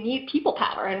so we need people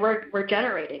power, and we're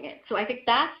generating it. So I think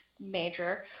that's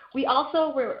major. We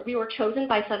also we were chosen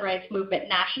by Sunrise Movement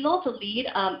National to lead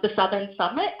the Southern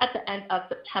Summit at the end of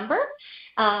September,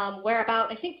 where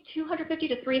about, I think, 250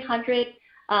 to 300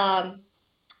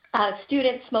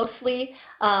 students, mostly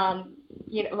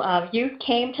youth,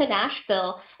 came to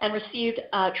Nashville and received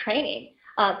training,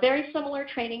 very similar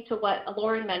training to what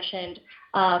Lauren mentioned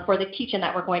for the teach-in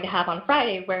that we're going to have on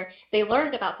Friday, where they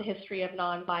learned about the history of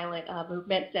nonviolent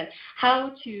movements and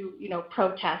how to,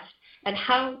 protest and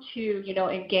how to,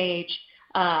 engage,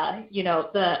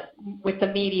 with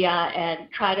the media and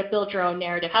try to build your own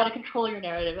narrative, how to control your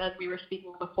narrative, as we were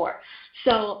speaking before.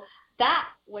 So that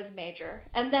was major.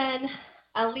 And then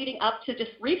leading up to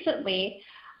just recently,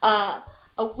 a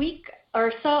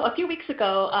few weeks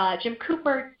ago, Jim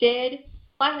Cooper did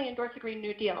finally endorse the Green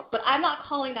New Deal, but I'm not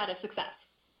calling that a success.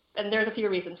 And there's a few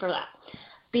reasons for that.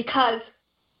 Because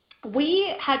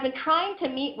we had been trying to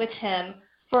meet with him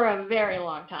for a very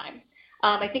long time.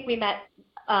 I think we met,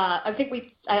 a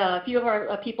few of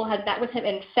our people had met with him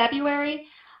in February,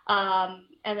 and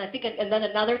then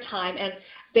another time, and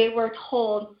they were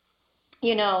told,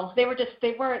 there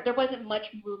wasn't much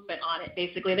movement on it,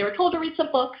 basically. They were told to read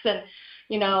some books and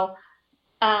we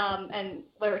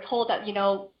were told that,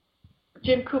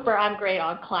 Jim Cooper, I'm great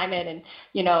on climate and,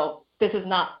 this is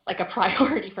not like a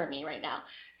priority for me right now.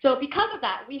 So because of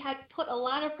that, we had put a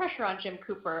lot of pressure on Jim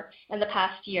Cooper in the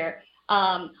past year.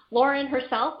 Lauren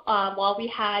herself, while we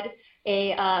had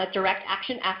a direct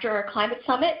action after our climate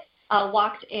summit,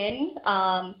 walked in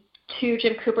to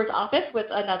Jim Cooper's office with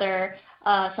another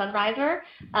Sunriser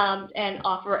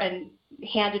and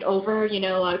handed over,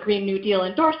 a Green New Deal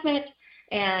endorsement,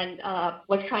 and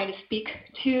was trying to speak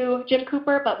to Jim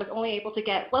Cooper, but was only able to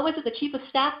get, what was it, the chief of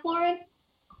staff, Lauren?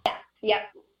 Yes.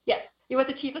 He was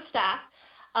the chief of staff.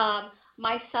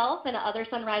 Myself and other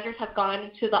Sunrisers have gone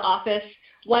to the office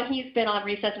when he's been on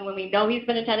recess and when we know he's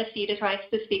been in Tennessee to try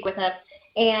to speak with him.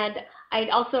 And I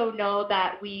also know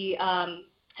that we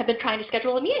have been trying to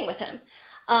schedule a meeting with him.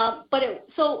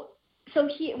 So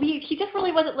he just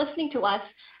really wasn't listening to us.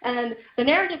 And the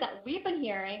narrative that we've been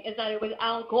hearing is that it was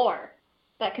Al Gore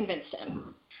that convinced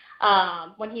him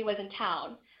when he was in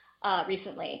town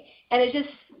recently. And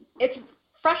it's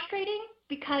frustrating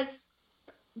because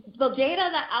the data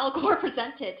that Al Gore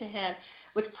presented to him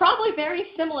was probably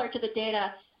very similar to the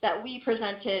data that we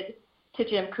presented to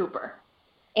Jim Cooper.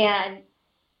 And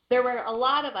there were a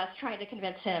lot of us trying to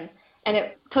convince him, and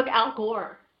it took Al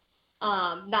Gore,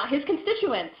 not his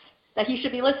constituents that he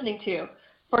should be listening to,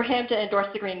 for him to endorse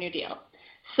the Green New Deal.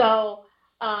 So,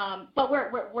 but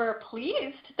we're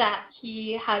pleased that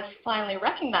he has finally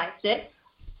recognized it,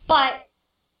 but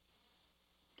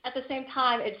at the same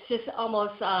time, it's just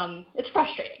almost, it's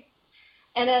frustrating.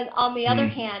 And then on the other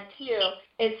hand, too,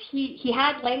 is he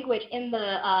had language in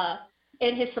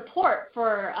his support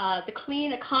for the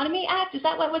Clean Economy Act. Is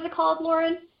that what was it called,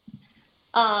 Lauren?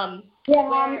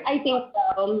 I think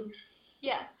so.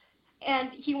 Yeah. And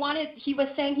he was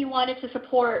saying he wanted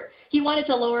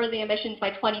to lower the emissions by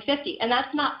 2050, and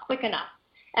that's not quick enough.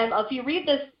 And if you read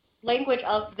this language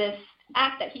of this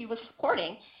act that he was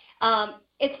supporting,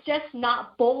 it's just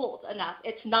not bold enough.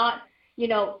 It's not,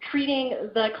 treating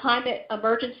the climate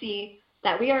emergency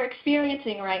that we are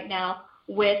experiencing right now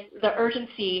with the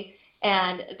urgency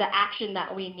and the action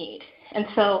that we need. And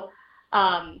so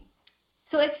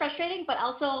it's frustrating, but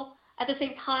also at the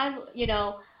same time,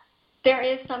 there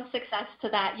is some success to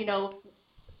that.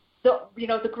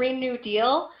 The Green New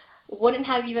Deal wouldn't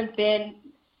have even been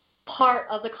part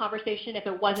of the conversation if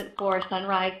it wasn't for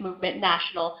Sunrise Movement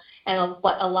National and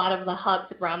what a lot of the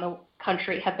hubs around the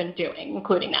country have been doing,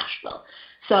 including Nashville.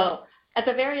 So at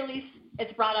the very least,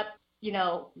 it's brought up,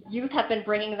 youth have been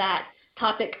bringing that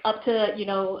topic up to,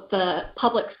 the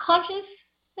public's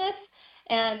consciousness,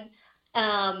 and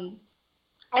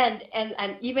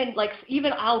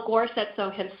even Al Gore said so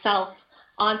himself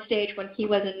on stage when he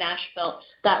was in Nashville,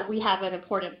 that we have an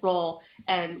important role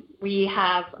and we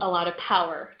have a lot of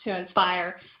power to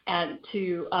inspire and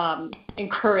to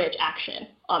encourage action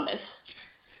on this.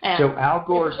 And so Al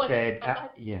Gore said,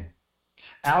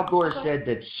 Al Gore said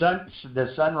that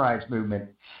the Sunrise Movement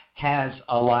has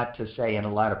a lot to say and a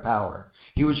lot of power.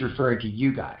 He was referring to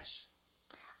you guys.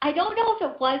 I don't know if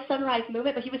it was Sunrise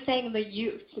Movement, but he was saying the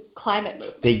youth climate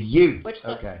movement. The youth.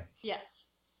 Okay. Yes.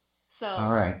 So.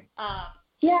 All right.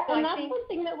 Yeah, and that's one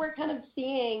thing that we're kind of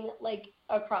seeing, like,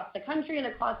 across the country and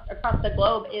across the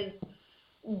globe is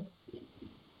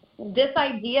this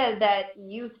idea that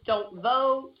youth don't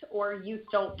vote or youth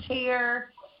don't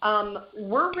care.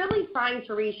 We're really trying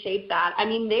to reshape that. I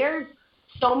mean, there's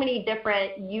so many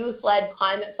different youth-led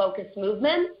climate-focused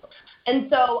movements. And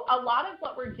so a lot of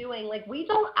what we're doing, like, we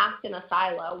don't act in a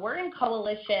silo. We're in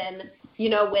coalition,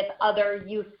 with other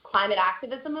youth climate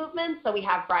activism movements. So we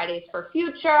have Fridays for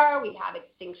Future, we have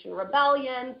Extinction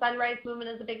Rebellion, Sunrise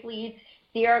Movement is a big lead.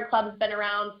 Sierra Club's been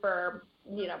around for,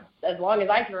 as long as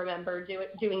I can remember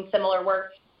doing similar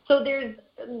work. So there's,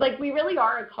 we really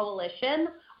are a coalition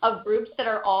of groups that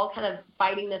are all kind of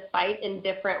fighting this fight in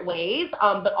different ways,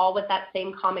 but all with that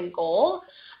same common goal.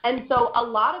 And so a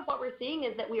lot of what we're seeing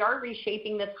is that we are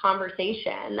reshaping this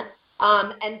conversation.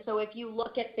 And so if you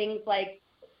look at things like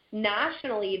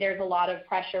nationally, there's a lot of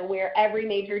pressure where every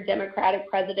major Democratic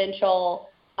presidential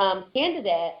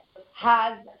candidate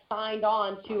has signed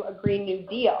on to a Green New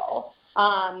Deal.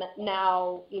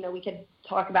 Now, we could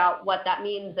talk about what that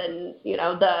means and,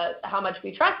 how much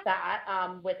we trust that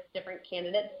with different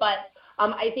candidates. But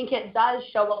I think it does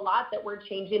show a lot that we're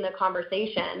changing the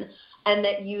conversation and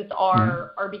that youth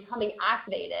are becoming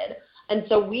activated. And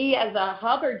so we as a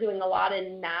hub are doing a lot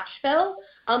in Nashville,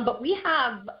 but we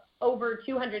have over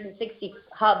 260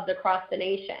 hubs across the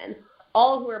nation,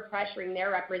 all who are pressuring their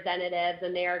representatives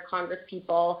and their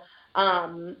congresspeople.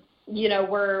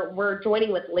 We're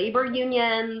joining with labor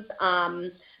unions.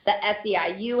 The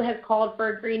SEIU has called for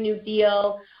a Green New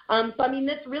Deal.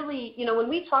 This really, when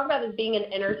we talk about this being an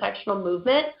intersectional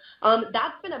movement,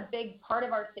 that's been a big part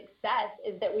of our success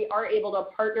is that we are able to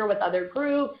partner with other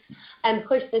groups and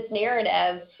push this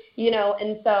narrative,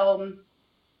 and so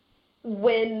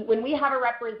when we have a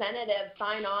representative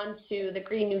sign on to the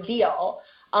Green New Deal,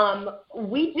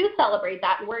 we do celebrate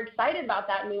that, and we're excited about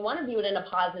that, and we want to view it in a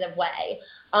positive way.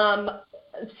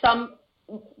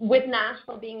 With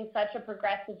Nashville being such a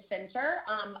progressive center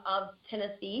of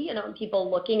Tennessee, and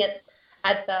people looking at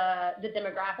the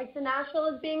demographics in Nashville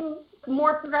as being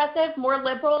more progressive, more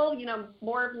liberal,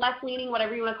 more left-leaning,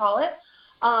 whatever you want to call it,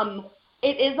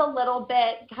 it is a little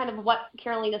bit kind of what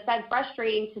Carolina said,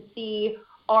 frustrating to see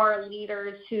our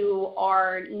leaders who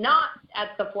are not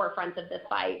at the forefront of this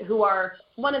fight, who are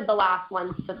one of the last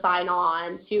ones to sign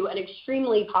on to an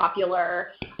extremely popular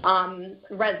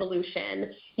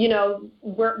resolution.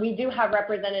 We do have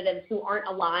representatives who aren't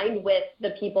aligned with the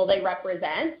people they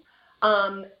represent.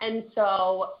 And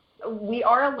so we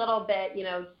are a little bit,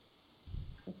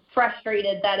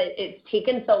 frustrated that it's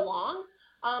taken so long.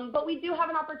 But we do have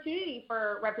an opportunity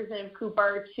for Representative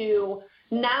Cooper to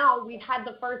now we've had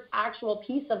the first actual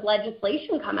piece of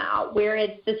legislation come out where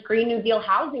it's this Green New Deal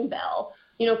housing bill,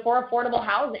 for affordable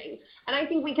housing. And I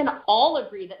think we can all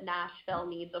agree that Nashville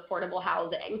needs affordable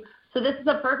housing. So this is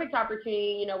a perfect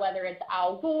opportunity, whether it's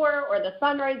Al Gore or the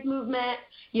Sunrise Movement,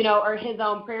 or his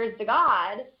own prayers to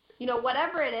God,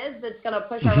 whatever it is that's going to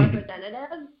push our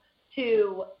representatives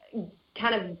to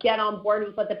kind of get on board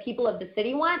with what the people of the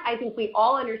city want. I think we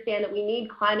all understand that we need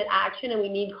climate action and we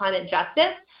need climate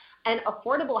justice. And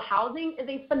affordable housing is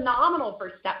a phenomenal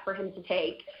first step for him to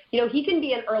take. He can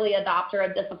be an early adopter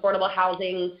of this affordable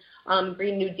housing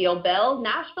Green New Deal bill.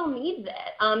 Nashville needs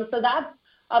it. So that's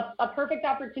a perfect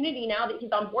opportunity now that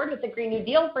he's on board with the Green New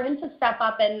Deal for him to step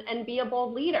up and be a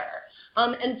bold leader.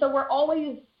 And so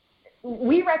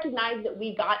we recognize that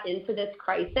we got into this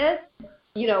crisis,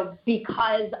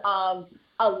 because of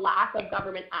a lack of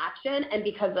government action and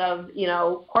because of,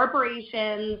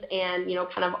 corporations and,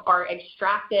 kind of our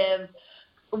extractive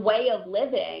way of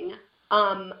living.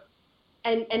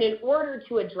 And in order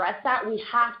to address that, we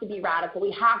have to be radical.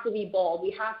 We have to be bold. We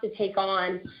have to take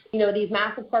on, these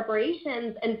massive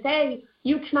corporations and say,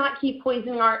 you cannot keep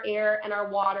poisoning our air and our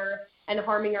water and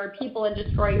harming our people and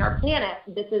destroying our planet.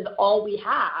 This is all we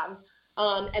have.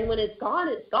 And when it's gone,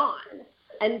 it's gone.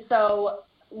 And so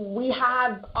we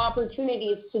have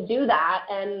opportunities to do that.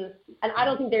 And I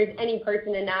don't think there's any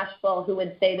person in Nashville who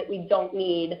would say that we don't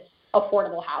need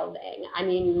affordable housing. I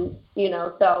mean,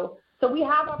 so we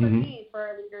have opportunities for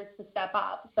our leaders to step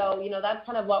up. So, that's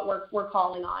kind of what we're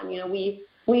calling on.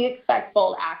 We expect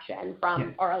bold action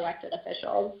from our elected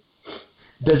officials.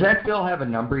 Does that bill have a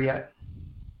number yet?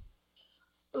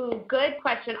 Ooh, good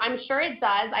question. I'm sure it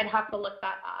does. I'd have to look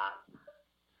that up.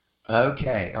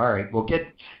 Okay, all right. Well,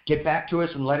 get back to us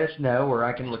and let us know, or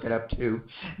I can look it up too.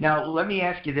 Now, let me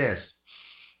ask you this.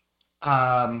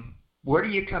 Where do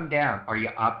you come down? Are you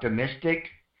optimistic,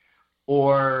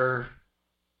 or,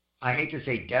 I hate to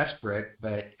say desperate,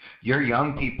 but you're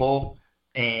young people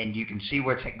and you can see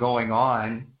what's going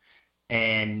on,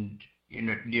 and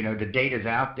the data's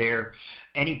out there.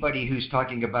 Anybody who's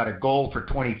talking about a goal for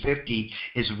 2050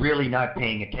 is really not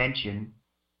paying attention,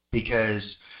 because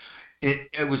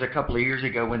it was a couple of years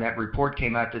ago when that report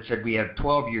came out that said we have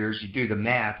 12 years. You do the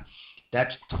math,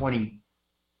 that's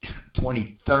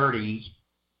 2030,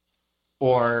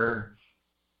 or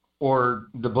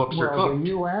the books are cooked. The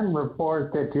UN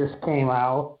report that just came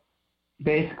out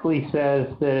basically says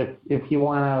that if you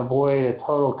want to avoid a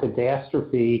total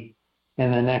catastrophe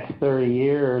in the next 30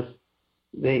 years,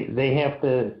 they have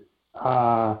to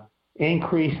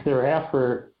increase their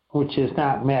effort, which is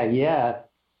not met yet,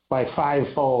 by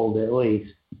 5-fold at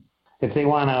least, if they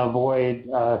want to avoid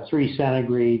 3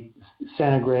 centigrade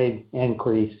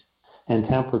increase in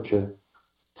temperature.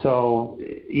 So,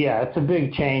 yeah, it's a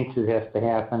big change that has to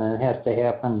happen, and it has to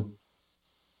happen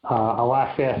a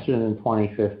lot faster than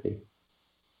 2050.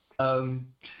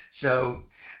 So,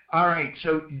 all right.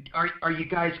 So, are you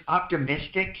guys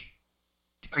optimistic?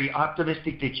 Are you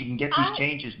optimistic that you can get these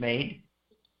changes made?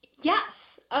 Yes.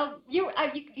 You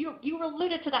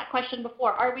alluded to that question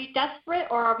before. Are we desperate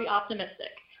or are we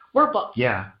optimistic? We're both.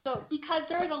 Yeah. So because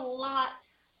there's a lot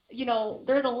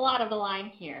of the line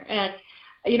here, and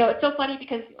it's so funny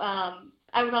because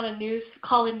I was on a news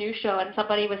show, and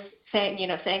somebody was saying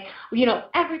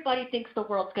everybody thinks the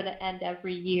world's going to end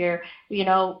every year. We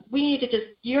need to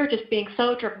you're just being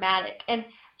so dramatic. And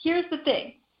here's the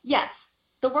thing. Yes,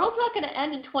 the world's not going to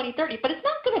end in 2030, but it's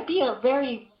not going to be a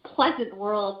very pleasant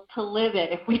world to live in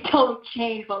if we don't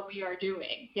change what we are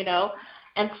doing,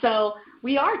 And so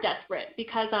we are desperate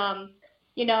because,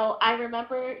 I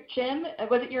remember, Jim,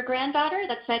 was it your granddaughter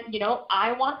that said,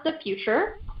 I want the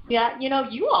future that,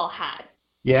 you all had.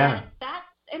 Yeah. And that's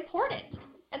important.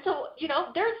 And so,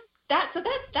 there's that. So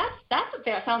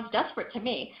that sounds desperate to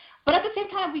me. But at the same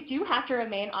time, we do have to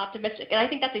remain optimistic. And I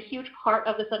think that's a huge part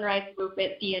of the Sunrise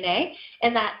Movement DNA,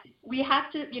 and that we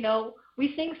have to,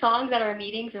 we sing songs at our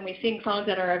meetings and we sing songs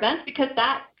at our events because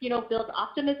that, builds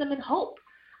optimism and hope.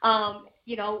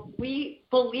 We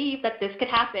believe that this could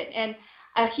happen. And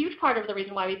a huge part of the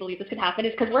reason why we believe this could happen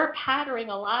is because we're patterning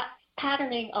a lot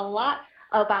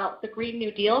about the Green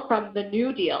New Deal from the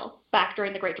New Deal back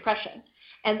during the Great Depression.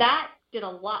 And that did a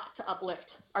lot to uplift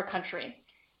our country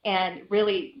and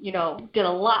really, did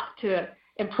a lot to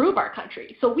improve our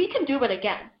country. So we can do it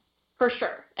again, for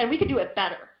sure, and we can do it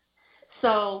better.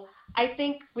 So I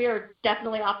think we're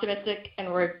definitely optimistic,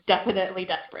 and we're definitely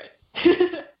desperate.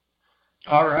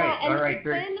 All right, yeah, and all right. It's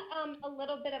been a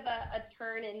little bit of a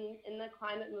turn in the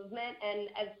climate movement, and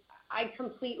as I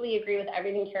completely agree with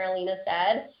everything Carolina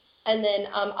said. And then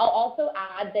I'll also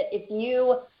add that if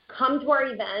you come to our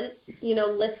event,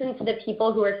 listen to the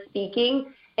people who are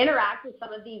speaking, interact with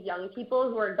some of these young people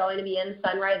who are going to be in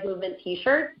Sunrise Movement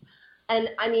T-shirts. And,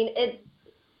 I mean, it's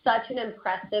such an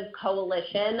impressive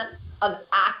coalition of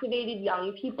activated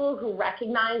young people who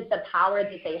recognize the power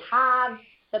that they have,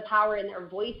 the power in their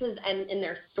voices and in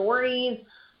their stories.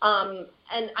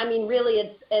 And, I mean, really,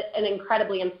 it's an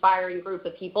incredibly inspiring group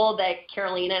of people that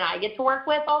Carolina and I get to work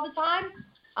with all the time.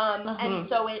 And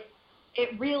so it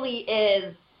really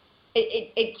is,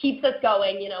 it keeps us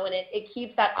going, and it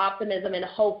keeps that optimism and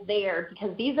hope there,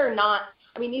 because these are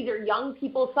young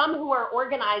people, some who are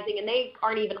organizing, and they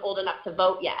aren't even old enough to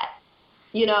vote yet,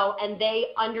 and they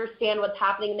understand what's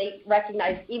happening. They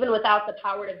recognize even without the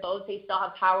power to vote, they still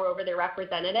have power over their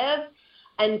representatives.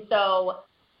 And so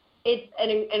it's an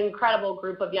incredible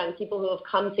group of young people who have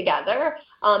come together,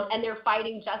 and they're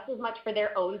fighting just as much for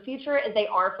their own future as they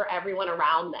are for everyone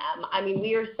around them. I mean,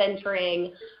 we are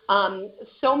centering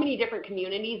so many different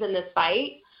communities in this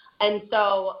fight, And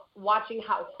so watching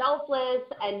how selfless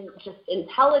and just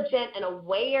intelligent and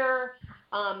aware,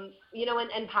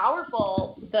 and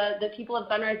powerful the people of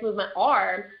Sunrise Movement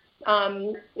are,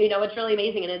 it's really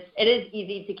amazing. And it is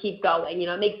easy to keep going.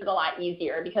 It makes it a lot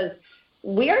easier because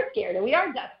we are scared and we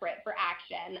are desperate for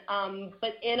action,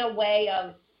 but in a way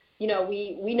of, we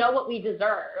know what we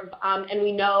deserve, and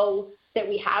we know that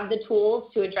we have the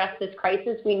tools to address this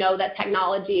crisis. We know that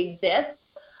technology exists.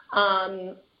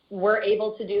 We're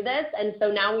able to do this, and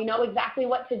so now we know exactly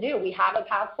what to do. We have a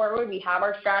path forward. We have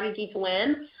our strategy to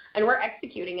win, and we're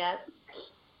executing it.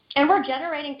 And we're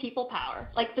generating people power.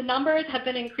 Like, the numbers have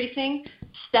been increasing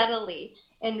steadily,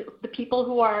 and the people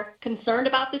who are concerned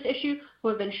about this issue, who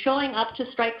have been showing up to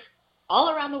strikes all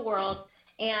around the world.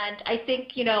 And I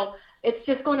think, it's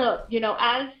just going to,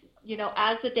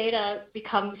 as the data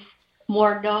becomes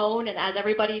more known and as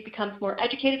everybody becomes more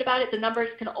educated about it, the numbers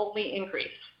can only increase.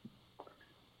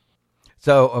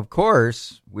 So, of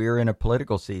course, we're in a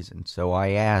political season. So I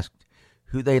asked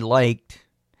who they liked.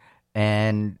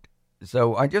 And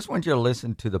so I just want you to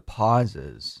listen to the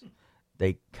pauses.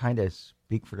 They kind of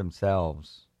speak for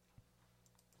themselves.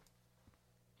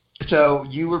 So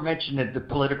you were mentioning the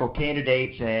political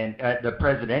candidates and the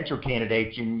presidential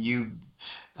candidates, and you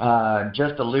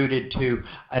just alluded to,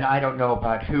 and I don't know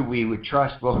about who we would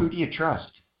trust. Well, who do you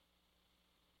trust?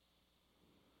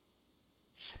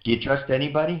 Do you trust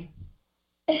anybody?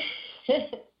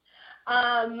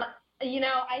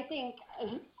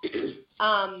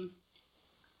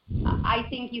 I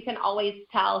think you can always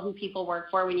tell who people work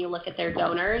for when you look at their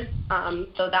donors.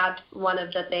 So that's one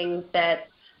of the things that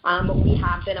we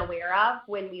have been aware of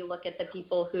when we look at the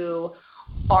people who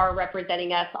are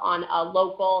representing us on a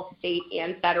local, state,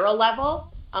 and federal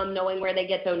level. Knowing where they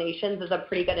get donations is a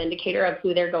pretty good indicator of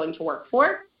who they're going to work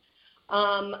for.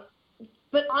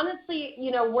 But honestly,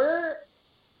 we're,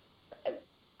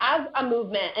 as a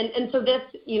movement, and so this,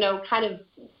 kind of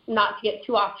not to get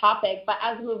too off topic, but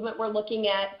as a movement, we're looking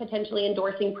at potentially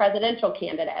endorsing presidential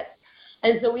candidates.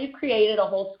 And so we've created a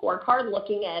whole scorecard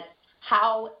looking at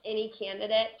how any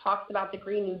candidate talks about the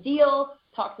Green New Deal,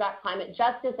 talks about climate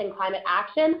justice and climate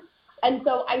action. And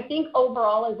so I think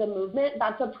overall as a movement,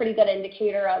 that's a pretty good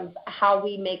indicator of how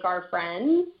we make our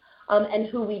friends and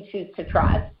who we choose to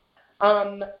trust.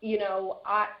 I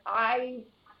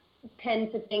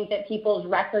tend to think that people's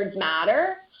records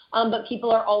matter, but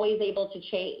people are always able to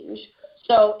change.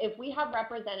 So if we have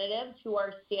representatives who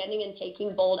are standing and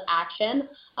taking bold action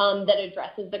that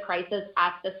addresses the crisis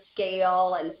at the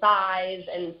scale and size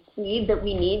and speed that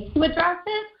we need to address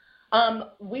it,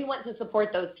 we want to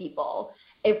support those people.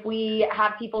 If we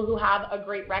have people who have a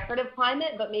great record of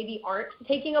climate but maybe aren't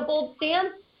taking a bold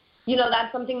stance,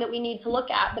 that's something that we need to look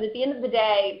at. But at the end of the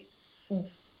day,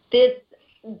 this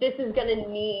is going to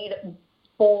need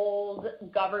bold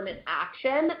government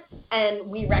action, and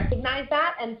we recognize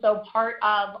that. And so part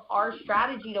of our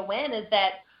strategy to win is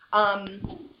that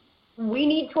we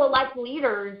need to elect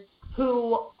leaders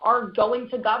who are going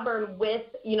to govern with,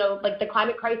 the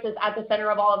climate crisis at the center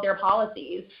of all of their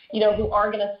policies, who are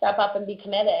going to step up and be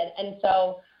committed. And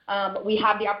so we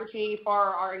have the opportunity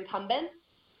for our incumbents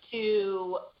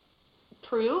to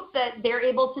prove that they're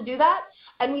able to do that.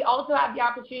 And we also have the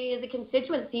opportunity as a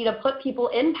constituency to put people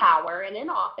in power and in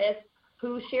office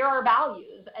who share our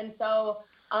values. And so,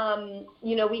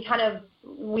 we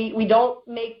don't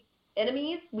make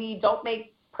enemies. We don't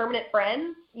make permanent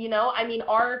friends.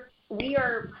 We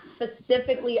are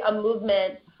specifically a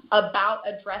movement about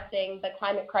addressing the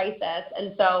climate crisis.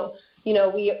 And so,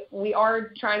 we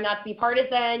are trying not to be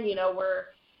partisan.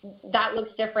 That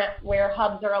looks different where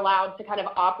hubs are allowed to kind of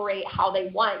operate how they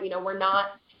want. We're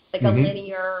not like a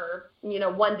linear,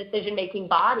 one decision-making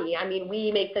body.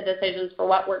 We make the decisions for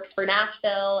what works for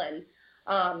Nashville, and,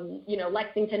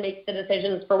 Lexington makes the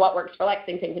decisions for what works for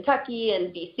Lexington, Kentucky,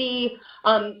 and D.C.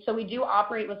 So we do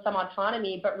operate with some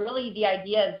autonomy, but really the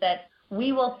idea is that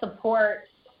we will support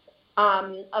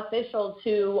officials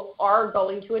who are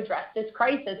going to address this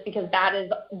crisis because that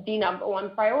is the number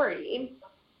one priority.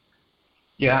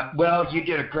 Yeah, well, you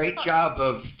did a great job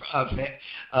of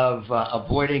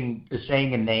avoiding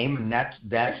saying a name, and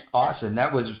that's awesome.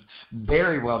 That was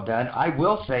very well done. I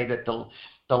will say that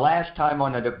the last time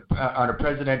on a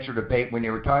presidential debate when they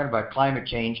were talking about climate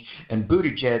change and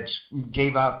Buttigieg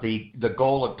gave out the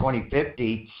goal of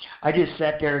 2050, I just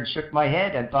sat there and shook my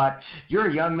head and thought, "You're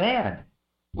a young man.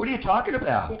 What are you talking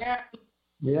about?"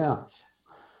 Yeah.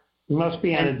 You must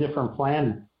be on a different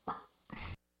planet.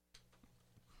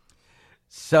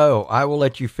 So I will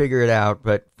let you figure it out,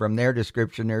 but from their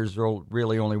description, there's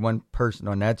really only one person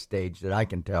on that stage that I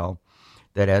can tell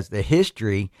that has the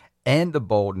history and the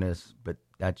boldness, but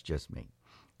that's just me.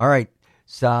 All right.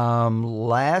 Some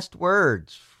last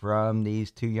words from these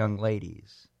two young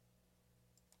ladies.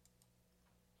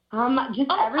 Just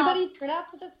everybody turn out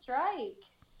to the strike.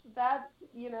 That's,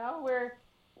 we're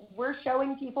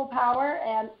showing people power,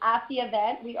 and at the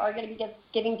event, we are going to be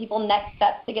giving people next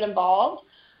steps to get involved.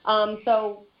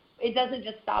 So it doesn't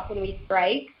just stop when we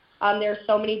strike. There's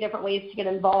so many different ways to get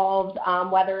involved,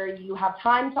 whether you have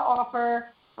time to offer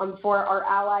for our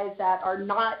allies that are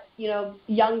not,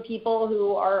 young people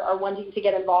who are wanting to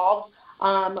get involved.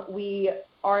 We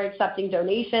are accepting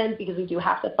donations because we do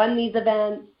have to fund these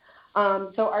events.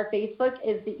 So our Facebook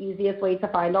is the easiest way to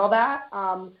find all that.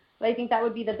 But I think that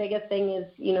would be the biggest thing is,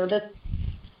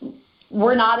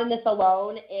 we're not in this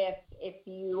alone. If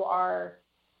you are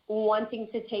wanting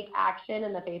to take action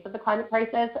in the face of the climate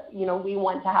crisis, we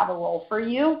want to have a role for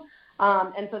you.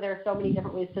 And so there are so many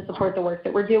different ways to support the work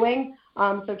that we're doing.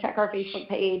 So check our Facebook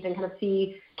page and kind of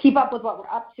keep up with what we're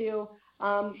up to.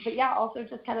 But yeah, also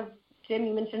just kind of, Jim,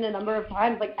 you mentioned a number of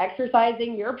times, like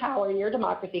exercising your power in your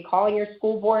democracy, calling your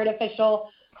school board official,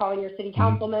 calling your city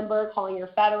council member, calling your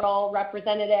federal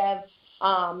representative,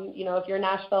 if you're in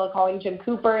Nashville, calling Jim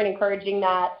Cooper and encouraging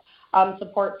that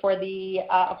support for the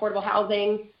affordable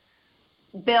housing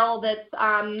bill that's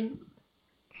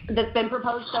been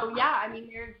proposed. So yeah, I mean,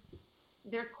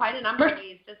 there's quite a number of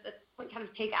ways just to kind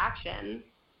of take action.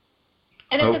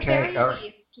 And at the very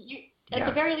least, at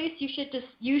the very least,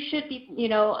 you should be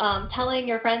telling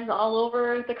your friends all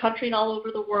over the country and all over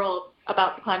the world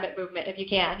about the climate movement if you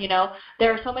can.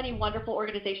 There are so many wonderful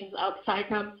organizations outside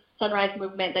from Sunrise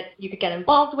Movement that you could get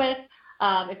involved with.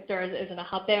 If there isn't a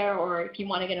hub there, or if you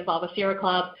want to get involved with Sierra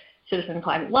Club, Citizen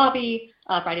Climate Lobby,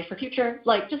 Fridays for Future,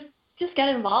 just get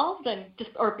involved and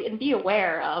be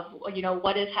aware of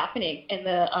what is happening in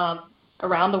the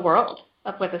around the world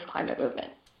with this climate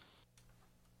movement.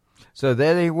 So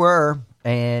there they were,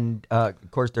 and of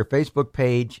course their Facebook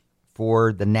page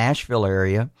for the Nashville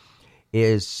area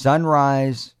is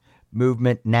Sunrise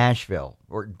Movement Nashville,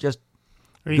 or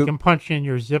you can punch in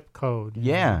your zip code.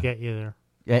 Yeah, get you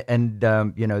there. And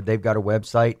they've got a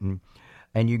website,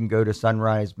 and you can go to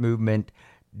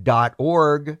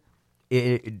sunrisemovement.org.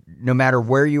 No matter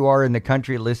where you are in the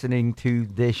country listening to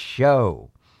this show.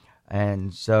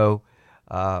 And so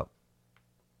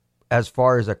as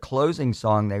far as a closing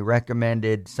song, they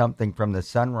recommended something from the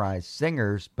Sunrise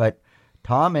Singers. But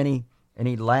Tom, any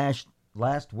last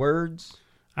words?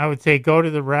 I would say go to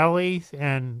the rallies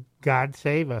and God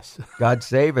save us. God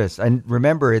save us. And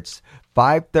remember, it's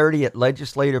 5:30 at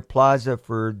Legislative Plaza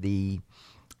for the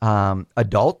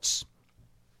adults.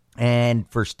 And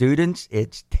for students,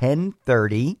 it's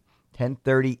 10:30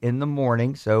 in the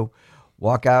morning. So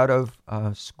walk out of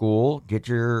school, get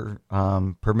your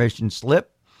permission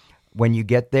slip when you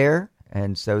get there,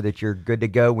 and so that you're good to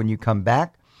go when you come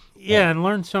back. Yeah, and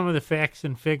learn some of the facts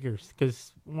and figures,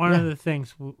 because one of the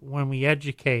things when we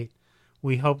educate,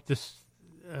 we hope to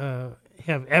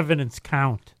have evidence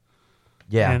count.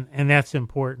 Yeah. And that's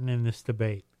important in this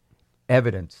debate.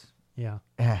 Evidence. Yeah.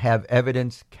 Have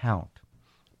evidence count.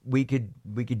 We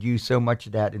could use so much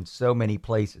of that in so many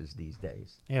places these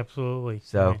days. Absolutely.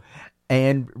 So, right.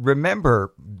 And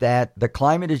remember that the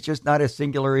climate is just not a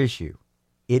singular issue.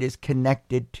 It is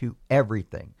connected to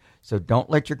everything. So don't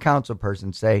let your council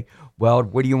person say, well,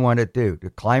 what do you want to do? The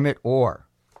climate or?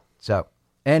 So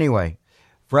anyway,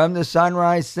 from the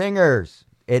Sunrise Singers,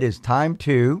 it is time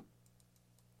to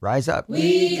rise up.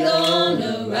 We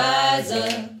gonna rise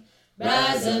up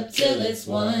till it's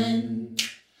won.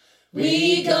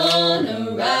 We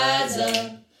gonna rise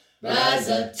up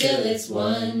till it's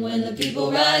won. When the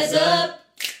people rise up,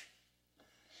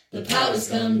 the powers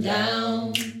come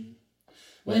down.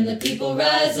 When the people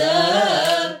rise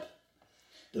up,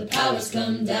 the powers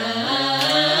come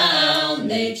down.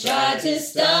 They try to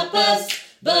stop us,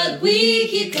 but we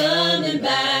keep coming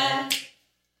back.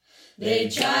 They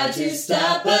try to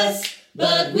stop us,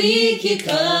 but we keep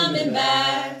coming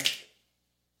back.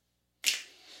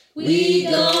 We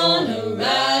gonna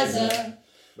rise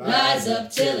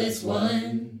up till it's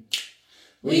won.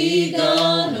 We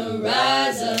gonna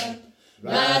rise up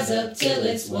till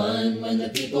it's won. When the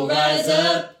people rise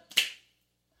up,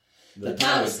 the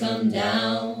powers come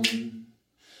down.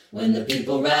 When the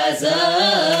people rise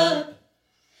up,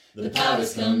 the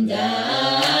powers come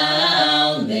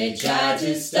down. They try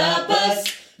to stop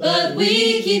us, but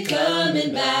we keep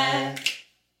coming back.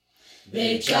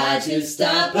 They try to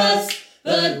stop us,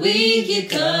 but we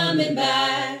keep coming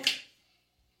back.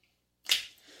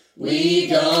 We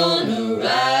gonna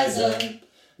rise up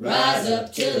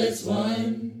till it's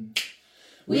won.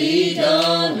 We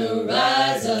gonna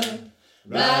rise up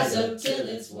till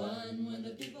it's won.